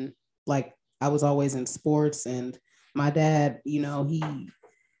been like, I was always in sports, and my dad, we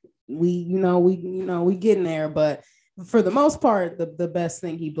getting there, but for the most part, the best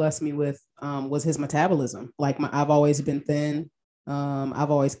thing he blessed me with was his metabolism. Like I've always been thin. I've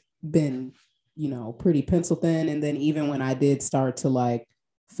always been, pretty pencil thin. And then even when I did start to like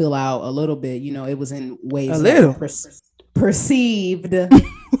fill out a little bit, it was in ways that were perceived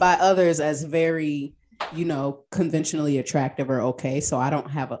by others as very, conventionally attractive or okay. So I don't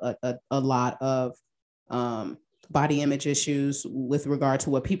have a lot of body image issues with regard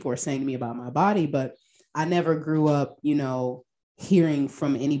to what people are saying to me about my body, but I never grew up, hearing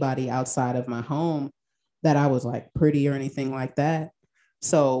from anybody outside of my home that I was like pretty or anything like that.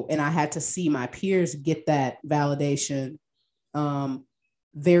 So, and I had to see my peers get that validation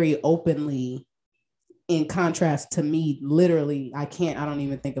very openly, in contrast to me. Literally, I don't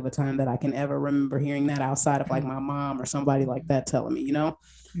even think of a time that I can ever remember hearing that outside of like my mom or somebody like that telling me,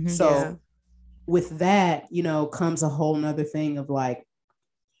 So with that, comes a whole nother thing of like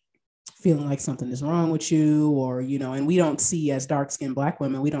feeling like something is wrong with you, or, and we don't see, as dark-skinned Black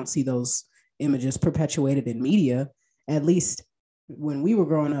women, we don't see those images perpetuated in media, at least when we were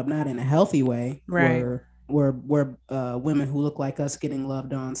growing up, not in a healthy way, right? Where women who look like us getting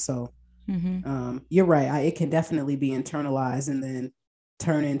loved on. So you're right. It can definitely be internalized and then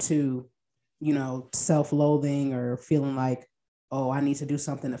turn into, self-loathing, or feeling like, oh, I need to do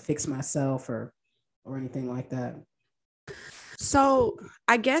something to fix myself, or anything like that. So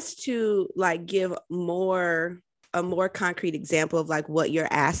I guess to like give a more concrete example of like what you're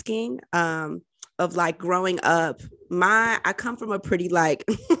asking, of like growing up, I come from a pretty like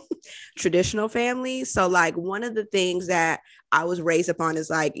traditional family. So like one of the things that I was raised upon is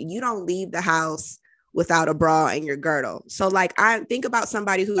like, you don't leave the house without a bra and your girdle. So like I think about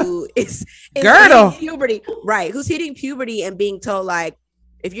somebody who is girdle hitting puberty, right? Who's hitting puberty and being told like,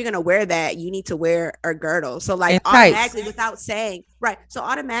 if you're going to wear that, you need to wear a girdle. So like automatically without saying, right. So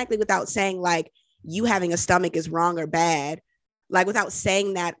automatically without saying like you having a stomach is wrong or bad, like without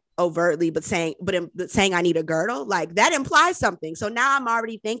saying that overtly, but saying I need a girdle, like that implies something. So now I'm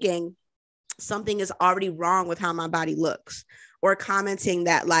already thinking something is already wrong with how my body looks, or commenting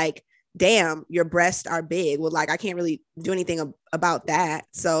that like, damn, your breasts are big. Well, like I can't really do anything about that.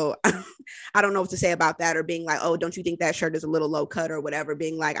 So I don't know what to say about that, or being like, oh, don't you think that shirt is a little low cut or whatever,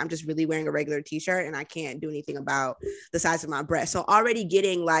 being like, I'm just really wearing a regular t-shirt and I can't do anything about the size of my breast. So already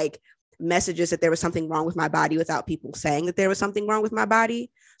getting like messages that there was something wrong with my body without people saying that there was something wrong with my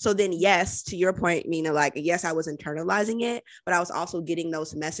body. So then, yes, to your point, Mina, like, yes, I was internalizing it, but I was also getting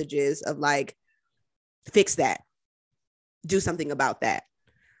those messages of like, fix that, do something about that.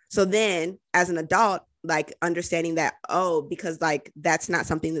 So then as an adult, like understanding that, oh, because like, that's not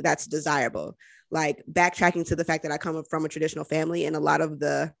something that's desirable. Like backtracking to the fact that I come from a traditional family, and a lot of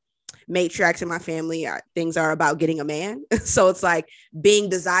the matriarchs in my family, things are about getting a man. So it's like being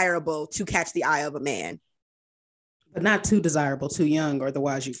desirable to catch the eye of a man. But not too desirable, too young, or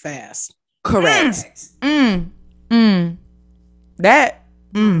otherwise you fast. Correct.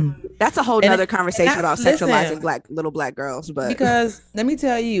 That's a whole nother conversation about sexualizing little black girls. But because let me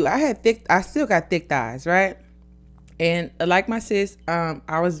tell you, I still got thick thighs, right? And like my sis,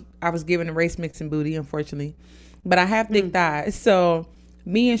 I was given a race mixing booty, unfortunately, but I have thick thighs. So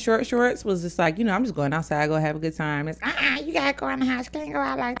me in short shorts was just like, I'm just going outside, go have a good time. It's you gotta go in the house, can't go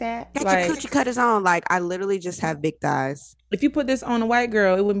out like that. Get your coochie cutters on. Like, I literally just have big thighs. If you put this on a white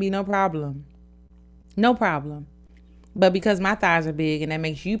girl, it wouldn't be no problem. No problem. But because my thighs are big and that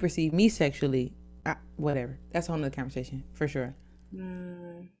makes you perceive me sexually, whatever. That's a whole nother conversation for sure.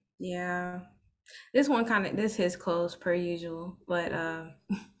 Yeah. This hits close per usual, but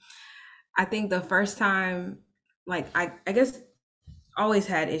I think the first time, like, I guess always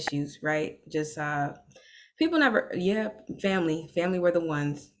had issues, right? Just people never, family were the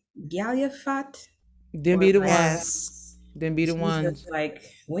ones. Gal, you fat. Then be the ones. Then be the ones. Like,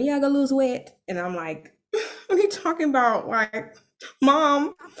 when y'all gonna lose weight? And I'm like, what are you talking about? Like,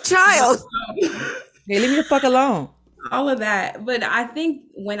 mom, child. Hey, leave me the fuck alone. All of that. But I think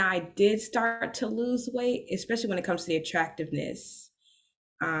when I did start to lose weight, especially when it comes to the attractiveness,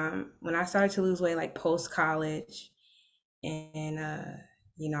 when I started to lose weight, like post-college, and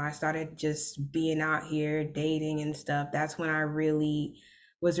I started just being out here dating and stuff, that's when I really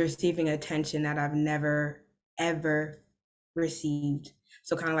was receiving attention that I've never ever received.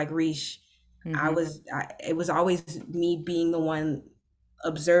 So kind of like Rish, it was always me being the one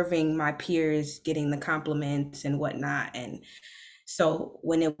observing my peers getting the compliments and whatnot. And so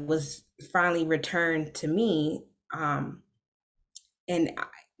when it was finally returned to me, and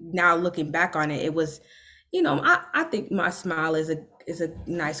now looking back on it, it was, I think my smile is a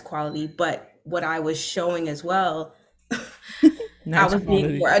nice quality, but what I was showing as well, I was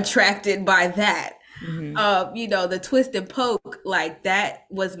being more attracted by that. The twist and poke, like that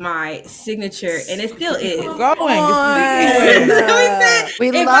was my signature, and it still is.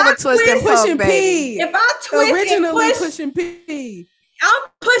 We love a twist and poke, baby. If I twist originally and push, pushing P, I'm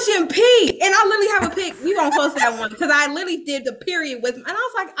pushing P, and I literally have a pic. We gonna post that one because I literally did the period with, and I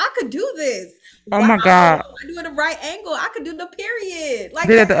was like, I could do this. Oh my god! I do it at the right angle. I could do the period. Like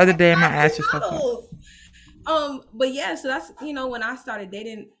did it the other day, my ass was so but yeah, so that's when I started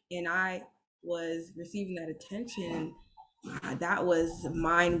dating and I was receiving that attention, that was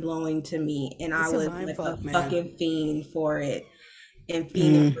mind blowing to me, and I was like a fucking fiend for it, and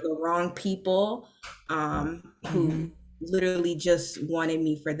fiending for the wrong people, who literally just wanted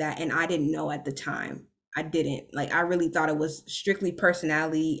me for that, and I didn't know at the time. I didn't. Like, I really thought it was strictly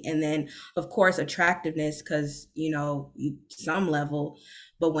personality, and then of course attractiveness, because some level.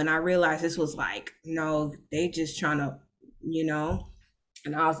 But when I realized this was like, no, they just trying to,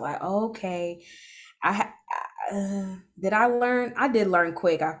 and I was like, okay. Did I learn? I did learn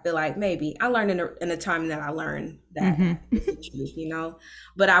quick. I feel like maybe I learned in a time that I learned that it's the truth,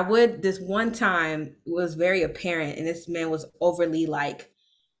 But this one time was very apparent, and this man was overly like,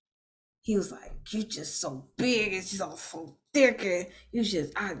 he was like, you just so big, it's just all so thick, and you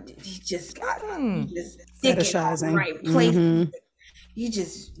just fetishizing right place. You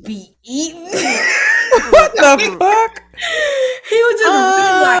just be eating. What the fuck? He was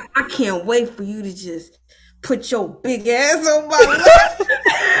just like, I can't wait for you to just put your big ass on my lap.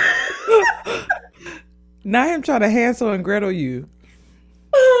 Now him trying to Hansel and Gretel you.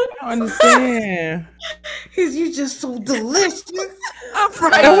 I don't understand. You just so delicious. I'm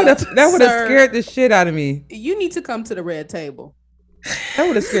that would have scared the shit out of me. You need to come to the red table. That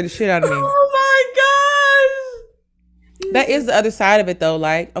would have scared the shit out of me. Oh my gosh. That is the other side of it though.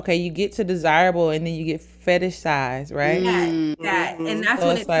 Like, okay, you get to desirable and then you get fetish size, right? That. And that's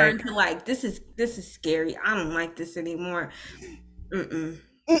when it turned to like, this is scary. I don't like this anymore.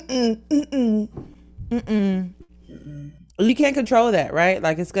 You can't control that, right?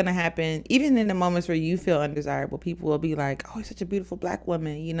 Like, it's gonna happen even in the moments where you feel undesirable. People will be like, oh, you're such a beautiful black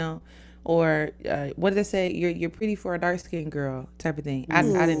woman, or what did they say? You're pretty for a dark-skinned girl type of thing. I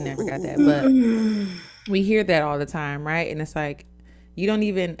didn't never got that, but we hear that all the time, right? And it's like, you don't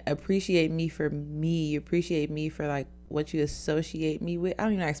even appreciate me for me. You appreciate me for like what you associate me with. I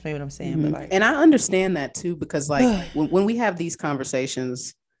don't even know how to explain what I'm saying, but like, and I understand that too, because like when we have these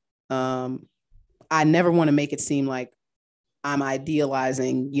conversations, I never want to make it seem like I'm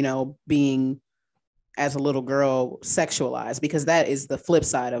idealizing, being as a little girl sexualized, because that is the flip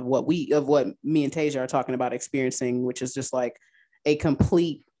side of what me and Tasia are talking about experiencing, which is just like a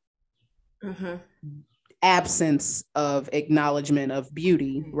complete absence of acknowledgement of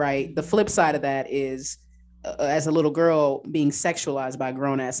beauty, right? The flip side of that is as a little girl being sexualized by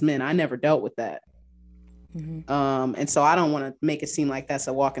grown-ass men. I never dealt with that. And so I don't want to make it seem like that's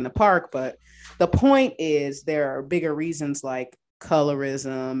a walk in the park, but the point is there are bigger reasons like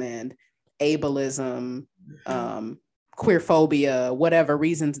colorism and ableism, queer phobia, whatever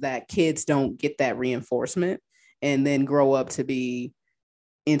reasons that kids don't get that reinforcement and then grow up to be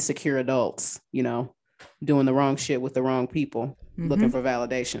insecure adults, you know, doing the wrong shit with the wrong people, looking for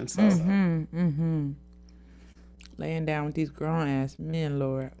validation. So laying down with these grown ass men,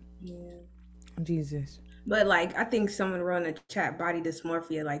 Lord. Yeah. Jesus. But like, I think someone wrote in the chat, body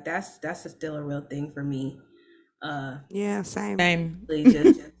dysmorphia. Like still a real thing for me. Yeah, same.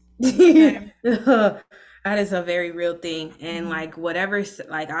 That is a very real thing. And like whatever,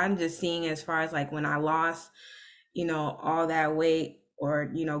 like I'm just seeing as far as like when I lost, you know, all that weight,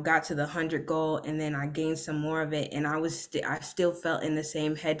 or, you know, got to the 100 goal, and then I gained some more of it, and I still felt in the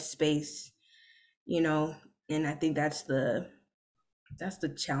same headspace, you know. And I think that's the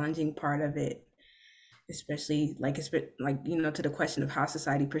challenging part of it, especially like you know, to the question of how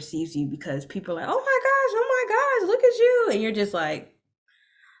society perceives you, because people are like, oh my gosh, look at you, and you're just like,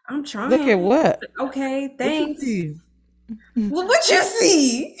 I'm trying. Look at what? Okay, thanks. Well, what you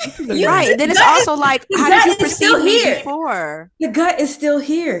see? Right. Then it's also like, how did you perceive me before? The gut is still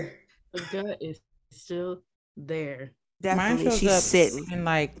here. The gut is still there. Definitely. Mine shows She's up sitting. in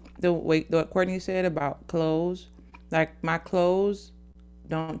like the way what Courtney said about clothes. Like my clothes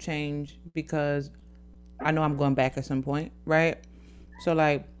don't change because I know I'm going back at some point, right? So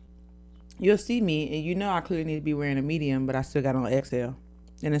like you'll see me and you know I clearly need to be wearing a medium, but I still got on XL.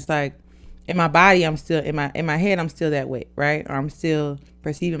 And it's like in my body, I'm still in my head, I'm still that way, right? Or I'm still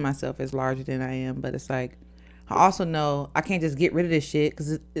perceiving myself as larger than I am. But it's like I also know I can't just get rid of this shit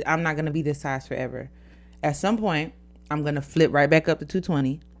because I'm not gonna be this size forever. At some point, I'm gonna flip right back up to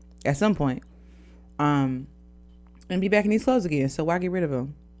 220. At some point, and be back in these clothes again. So why get rid of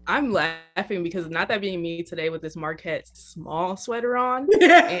them? I'm laughing because not that being me today with this Marquette small sweater on,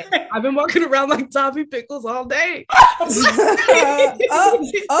 and I've been walking around like Toppy Pickles all day. It's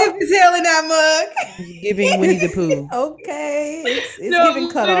hell in that mug. Giving Winnie the Pooh. Okay, it's No,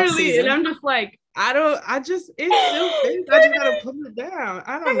 giving cutoff season. And I'm just like, it still fits. I just gotta put it down.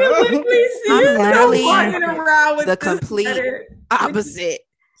 I don't know. I'm literally walking around with the this complete sweater. opposite.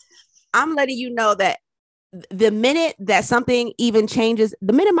 I'm letting you know that the minute that something even changes,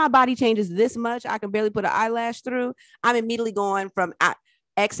 the minute my body changes this much, I can barely put an eyelash through, I'm immediately going from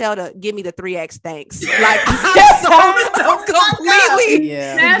XL to give me the 3X, thanks. Like, I'm completely.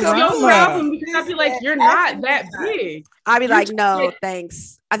 Yeah. That's your problem, because I feel like you're not that big. I'd be like, no,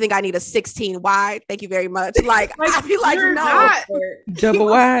 thanks. I think I need a 16 wide. Thank you very much. Like I'd be like, no. Not. Double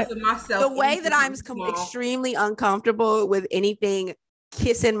wide. The way that I'm extremely uncomfortable with anything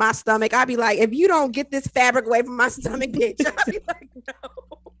kissing my stomach, I'd be like, if you don't get this fabric away from my stomach, bitch, I'd be like, no.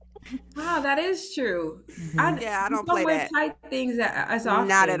 Wow, that is true. I don't play wear that. tight things as often.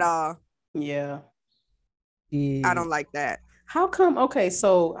 Not at all. Yeah. I don't like that. How come? Okay,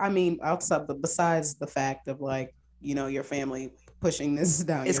 so I mean, besides the fact of like, you know, your family pushing this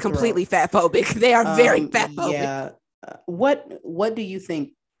down, it's completely fat phobic. They are very fat phobic. Yeah. What do you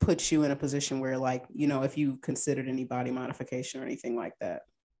think puts you in a position where, like, you know, if you considered any body modification or anything like that?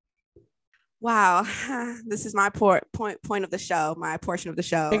 Wow, this is my point of the show, my portion of the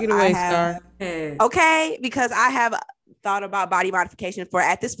show. Take it away, Star. Okay, because I have thought about body modification for,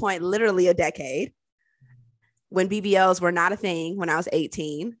 at this point, literally a decade. When BBLs were not a thing when I was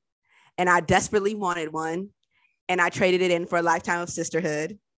 18, and I desperately wanted one, and I traded it in for a lifetime of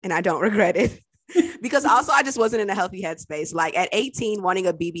sisterhood, and I don't regret it. Because also I just wasn't in a healthy headspace. Like at 18, wanting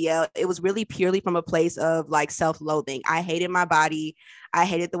a BBL, it was really purely from a place of like self-loathing. I hated my body. I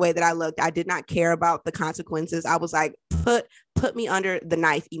hated the way that I looked. I did not care about the consequences. I was like, put me under the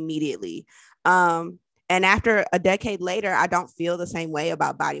knife immediately. And after a decade later, I don't feel the same way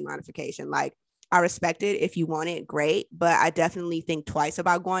about body modification. Like, I respect it. If you want it, great. But I definitely think twice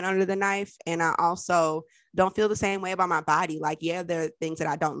about going under the knife. And I also don't feel the same way about my body. Like, yeah, there are things that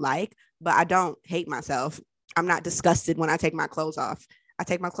I don't like, but I don't hate myself. I'm not disgusted when I take my clothes off. I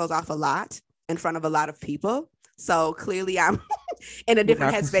take my clothes off a lot in front of a lot of people. So clearly I'm in a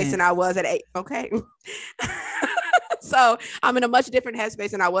different headspace than I was at 8. Okay. So I'm in a much different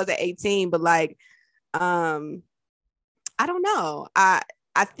headspace than I was at 18. But like, I don't know. I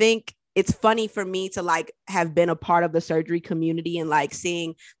think it's funny for me to like have been a part of the surgery community and like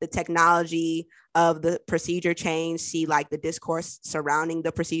seeing the technology of the procedure change, see like the discourse surrounding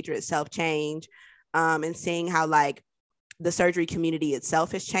the procedure itself change, and seeing how like the surgery community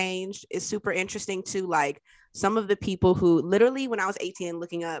itself has changed is super interesting too. Like some of the people who literally, when I was 18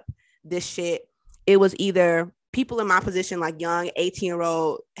 looking up this shit, it was either people in my position, like young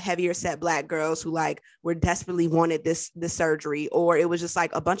 18-year-old heavier set Black girls who like were desperately wanted this surgery, or it was just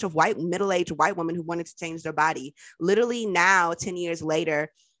like a bunch of middle-aged white women who wanted to change their body. Literally now, 10 years later,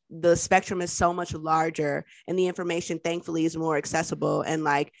 the spectrum is so much larger and the information thankfully is more accessible, and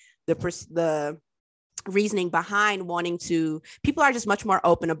like the reasoning behind wanting to, people are just much more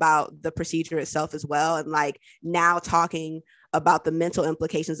open about the procedure itself as well, and like now talking about the mental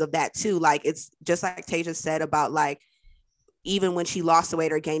implications of that too. Like it's just like Tasia said about like even when she lost the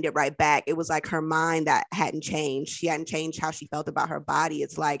weight or gained it right back, it was like her mind that hadn't changed. She hadn't changed how she felt about her body.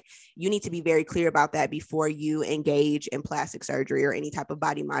 It's like you need to be very clear about that before you engage in plastic surgery or any type of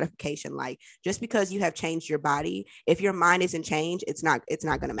body modification. Like just because you have changed your body, if your mind isn't changed, it's not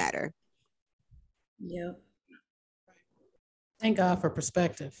going to matter. Yep. Thank God for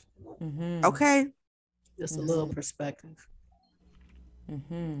perspective. Mm-hmm. Okay. Just a little perspective.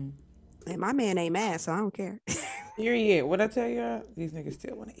 Mm-hmm. And my man ain't mad, so I don't care. Period. What I tell y'all? These niggas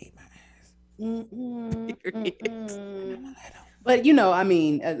still want to eat my ass. But you know, I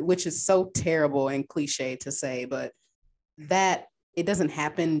mean, which is so terrible and cliche to say, but that it doesn't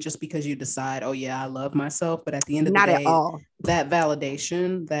happen just because you decide, oh yeah, I love myself. But at the end of the day, not at all. That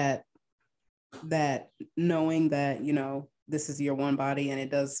validation, that knowing that, you know, this is your one body and it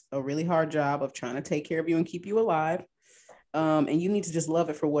does a really hard job of trying to take care of you and keep you alive. And you need to just love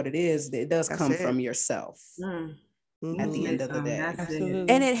it for what it is. It does come from yourself at the end of the day. Absolutely.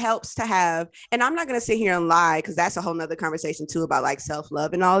 And it helps to have, and I'm not going to sit here and lie, because that's a whole nother conversation too about like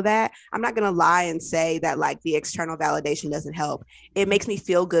self-love and all of that. I'm not going to lie and say that like the external validation doesn't help. It makes me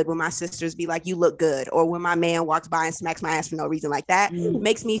feel good when my sisters be like, you look good, or when my man walks by and smacks my ass for no reason like that. It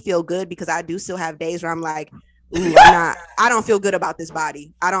makes me feel good, because I do still have days where I'm like, ooh, I don't feel good about this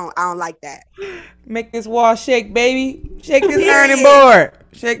body. I don't like that. Make this wall shake, baby. Shake this ironing board.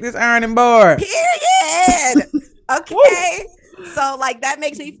 Shake this ironing board. Period. Okay. So like that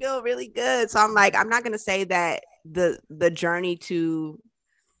makes me feel really good. So I'm like, I'm not gonna say that the journey to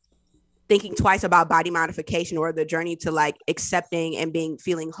thinking twice about body modification, or the journey to like accepting and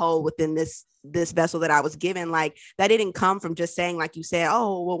feeling whole within this vessel that I was given, like that didn't come from just saying, like you said,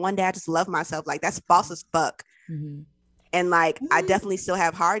 oh well, one day I just love myself. Like that's false as fuck. Mm-hmm. And like I definitely still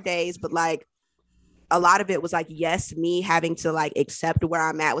have hard days, but like a lot of it was like, yes, me having to like accept where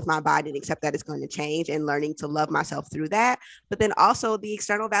I'm at with my body and accept that it's going to change, and learning to love myself through that. But then also the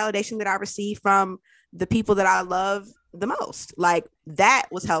external validation that I receive from the people that I love the most, like that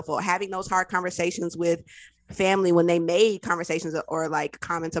was helpful. Having those hard conversations with family when they made conversations or like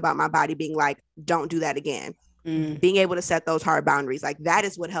comments about my body, being like, don't do that again. Being able to set those hard boundaries, like that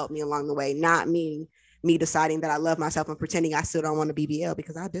is what helped me along the way, not me deciding that I love myself and pretending I still don't want to BBL,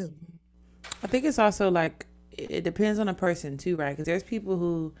 because I do. I think it's also like, it depends on a person too, right? Because there's people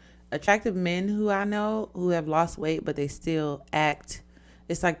who, attractive men who I know who have lost weight, but they still act,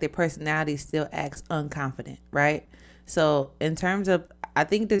 it's like their personality still acts unconfident, right? So in terms of, I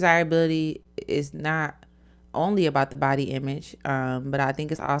think desirability is not only about the body image, but I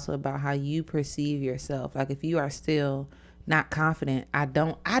think it's also about how you perceive yourself. Like if you are still not confident, I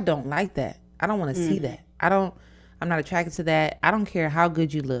don't like that. I don't want to see that. I'm not attracted to that. I don't care how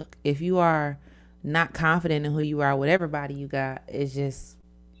good you look. If you are not confident in who you are, whatever body you got, it's just,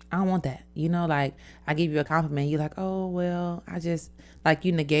 I don't want that. You know, like I give you a compliment, you're like, oh, well, I just, like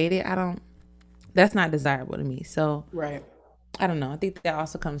you negate it. That's not desirable to me. So, right. I don't know. I think that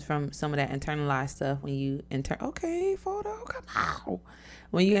also comes from some of that internalized stuff when you okay, photo, come on.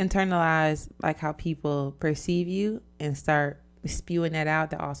 When you internalize like how people perceive you and start spewing that out,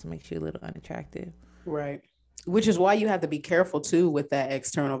 that also makes you a little unattractive. Right. Which is why you have to be careful too with that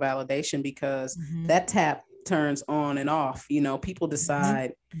external validation, because that tap turns on and off. You know, people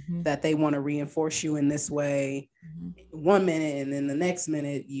decide that they want to reinforce you in this way 1 minute, and then the next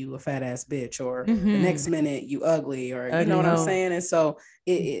minute you a fat ass bitch, or the next minute you ugly, or you know what I'm saying? And so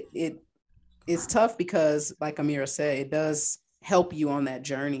it's tough, because like Amira said, it does help you on that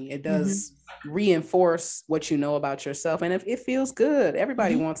journey. It does reinforce what you know about yourself, and if it feels good,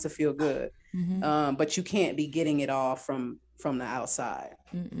 everybody wants to feel good. But you can't be getting it all from the outside.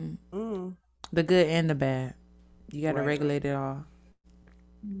 The good and the bad, you got to regulate it all.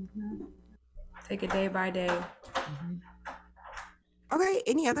 Take it day by day. Okay,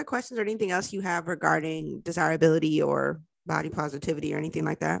 any other questions or anything else you have regarding desirability or body positivity or anything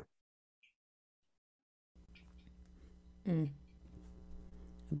like that?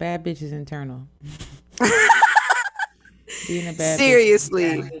 Bad bitch is internal. Being a bad seriously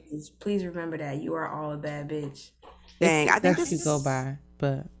bitch. Please remember that you are all a bad bitch. Dang, I think That's you go by,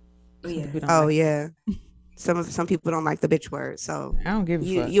 but some Yeah. people don't Oh like yeah, some people don't like the bitch word. So it. I don't give a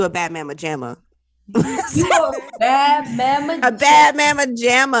fuck. you a bad mama jamma. You a bad mama. A bad mama For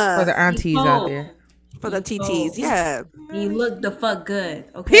jamma the aunties out there. for the TTs. Yeah, You look the fuck good.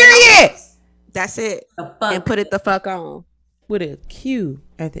 Okay. Period. that's it. The fuck. And put it the fuck on. With a Q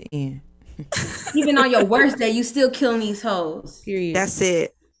at the end. Even on your worst day, you still killing these hoes. Period. That's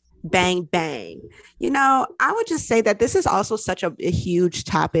it. Bang bang. You know, I would just say that this is also such a huge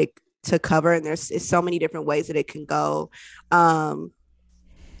topic to cover, and there's so many different ways that it can go.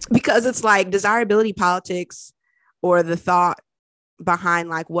 Because it's like desirability politics, or the thought behind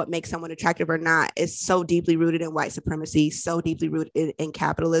like what makes someone attractive or not, is so deeply rooted in white supremacy, so deeply rooted in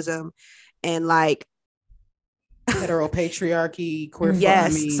capitalism, and like heteropatriarchy, queer.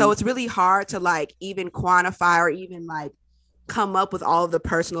 Yes. So it's really hard to like even quantify or even like come up with all of the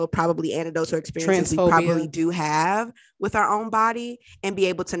personal probably anecdotes or experiences we probably do have with our own body, and be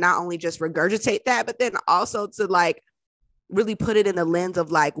able to not only just regurgitate that, but then also to like really put it in the lens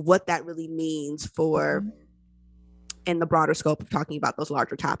of like what that really means for in the broader scope of talking about those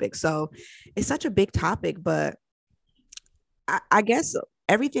larger topics. So it's such a big topic, but I guess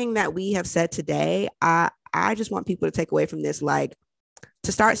everything that we have said today, I just want people to take away from this, like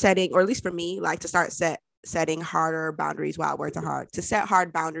to start setting, or at least for me, like to start setting harder boundaries. Wow, words are hard. To set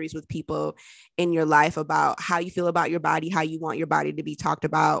hard boundaries with people in your life about how you feel about your body, how you want your body to be talked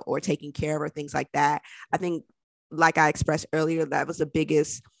about or taken care of, or things like that. I think, like I expressed earlier, that was the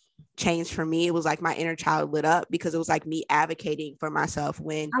biggest change for me. It was like my inner child lit up, because it was like me advocating for myself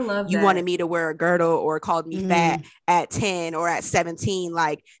when you wanted me to wear a girdle or called me fat at 10 or at 17.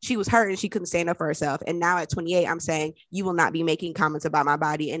 Like, she was hurt and she couldn't stand up for herself. And now at 28, I'm saying you will not be making comments about my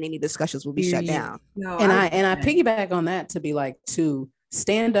body, and any discussions will be shut down. No, and I piggyback on that to be like, to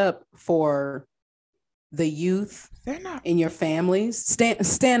stand up for the youth in your families.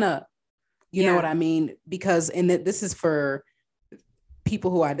 Stand up. You know what I mean? Because this is for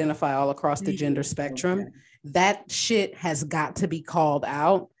people who identify all across the gender spectrum. That shit has got to be called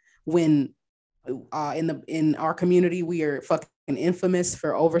out. When in our community, we are fucking infamous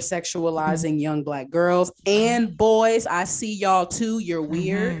for over sexualizing young Black girls and boys. I see y'all too. You're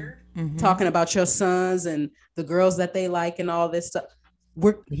weird. Talking about your sons and the girls that they like and all this stuff.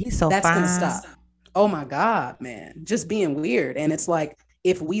 He's so that's fine. Gonna stop. Oh my God, man. Just being weird. And it's like,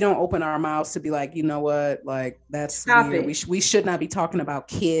 if we don't open our mouths to be like, you know what, like, that's Stop weird. We should not be talking about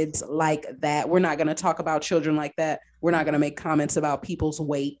kids like that. We're not going to talk about children like that. We're not going to make comments about people's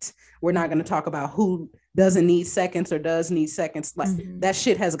weight. We're not going to talk about who doesn't need seconds or does need seconds. Like, that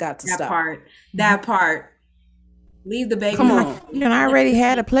shit has got to stop. That part. Leave the baby. Come on. You know, I already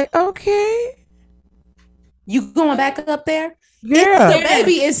had a play. Okay. You going back up there? Yeah. The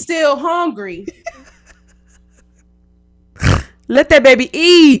baby is still hungry. Let that baby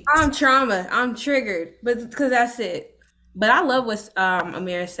eat. I'm I'm triggered, but because that's it. But I love what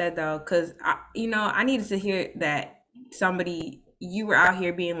Amir said though, because I needed to hear that you were out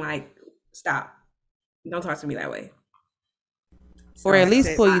here being like, stop, don't talk to me that way, or at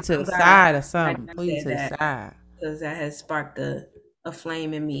least pull you to the side or something. Pull you to the side, because that has sparked a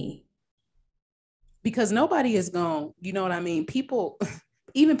flame in me. Because nobody is going, you know what I mean? People,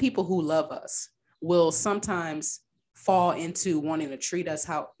 even people who love us, will sometimes fall into wanting to treat us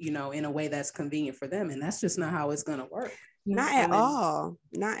in a way that's convenient for them, and that's just not how it's gonna work. Not at all.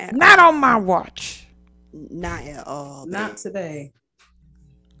 Not on my watch. Not at all. Not today.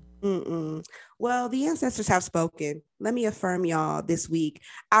 Well, the ancestors have spoken. Let me affirm y'all this week.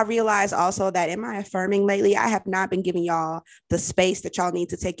 I realize also that in my affirming lately, I have not been giving y'all the space that y'all need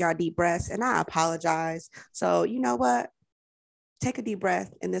to take y'all deep breaths, and I apologize. So you know what? Take a deep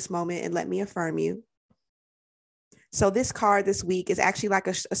breath in this moment and let me affirm you. So this card this week is actually like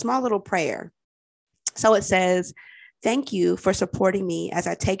a small little prayer. So it says, thank you for supporting me as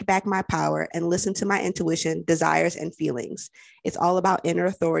I take back my power and listen to my intuition, desires, and feelings. It's all about inner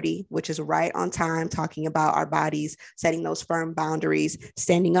authority, which is right on time, talking about our bodies, setting those firm boundaries,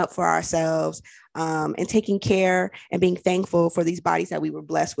 standing up for ourselves, and taking care and being thankful for these bodies that we were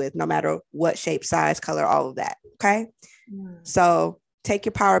blessed with, no matter what shape, size, color, all of that. Okay. So take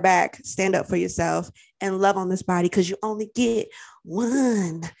your power back, stand up for yourself, and love on this body, because you only get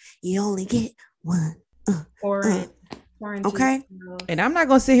one. You only get one. Okay. And I'm not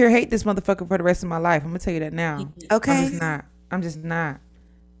gonna sit here hate this motherfucker for the rest of my life. I'm gonna tell you that now. Okay. I'm just not.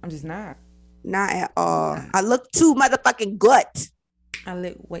 Not at all. I look too motherfucking good. I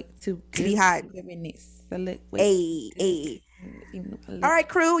look way too good. Be hot. I look way. Hey. All right,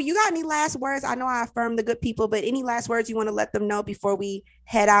 crew. You got any last words? I know I affirmed the good people, but any last words you want to let them know before we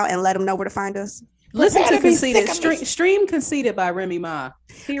head out and let them know where to find us? Listen Prepare to to be Conceited. sick of me. Stream Conceited by Remy Ma.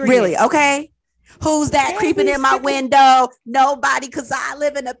 Period. Really? Okay. Who's that Prepare to creeping be in my sick of- window? Nobody, because I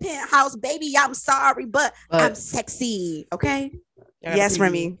live in a penthouse, baby. I'm sorry, but I'm sexy. Okay. Y'all gotta Yes, preview.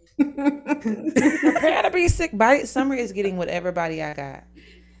 Remy. Prepare to be sick. Summer is getting whatever body I got.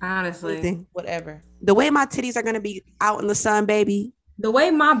 Honestly, Anything. Whatever. The way my titties are gonna be out in the sun, baby. the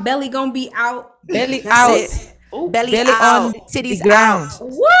way my belly gonna be out. Belly That's out. it. Belly Belly out. on Titties the ground. out.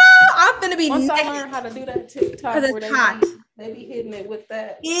 Woo! I'm finna be Once I naked. learn how to do that TikTok 'Cause it's where hot. they be hitting it with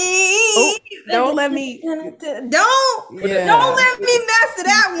that. Oh, Don't let me. Don't Yeah. don't let me mess to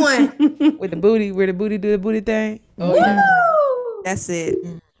that one. With the booty, where the booty do the booty thing. Oh yeah. Woo! That's it.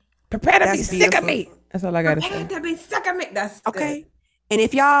 Prepare to be That's sick of beautiful. me. That's all I gotta Prepare say. to be sick of me. That's Okay. And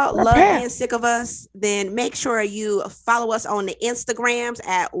if y'all love Prepare. being sick of us, then make sure you follow us on the Instagrams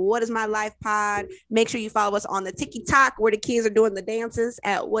at What Is My Life Pod. Make sure you follow us on the TikTok where the kids are doing the dances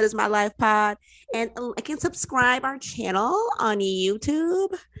at What Is My Life Pod. And like and subscribe our channel on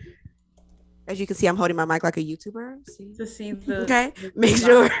YouTube. As you can see, I'm holding my mic like a YouTuber. See? To see the Okay. Make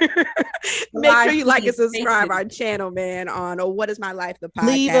sure you like and feed. subscribe Thank our channel, man, on What Is My Life, the podcast.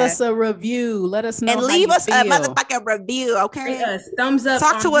 Leave us a review. Let us know. and how leave you us a feel. motherfucking review, okay? Rate us. Thumbs up.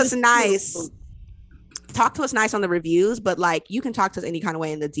 Talk to on us YouTube. nice. Talk to us nice on the reviews, but like you can talk to us any kind of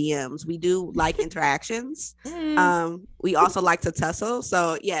way in the DMs. We do like interactions. We also like to tussle.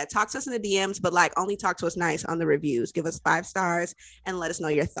 So yeah, talk to us in the DMs, but like only talk to us nice on the reviews. Give us 5 stars and let us know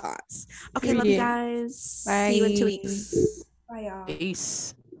your thoughts. Okay, love you Period. guys. Bye. See you in 2 weeks. Bye, y'all.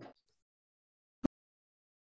 Peace.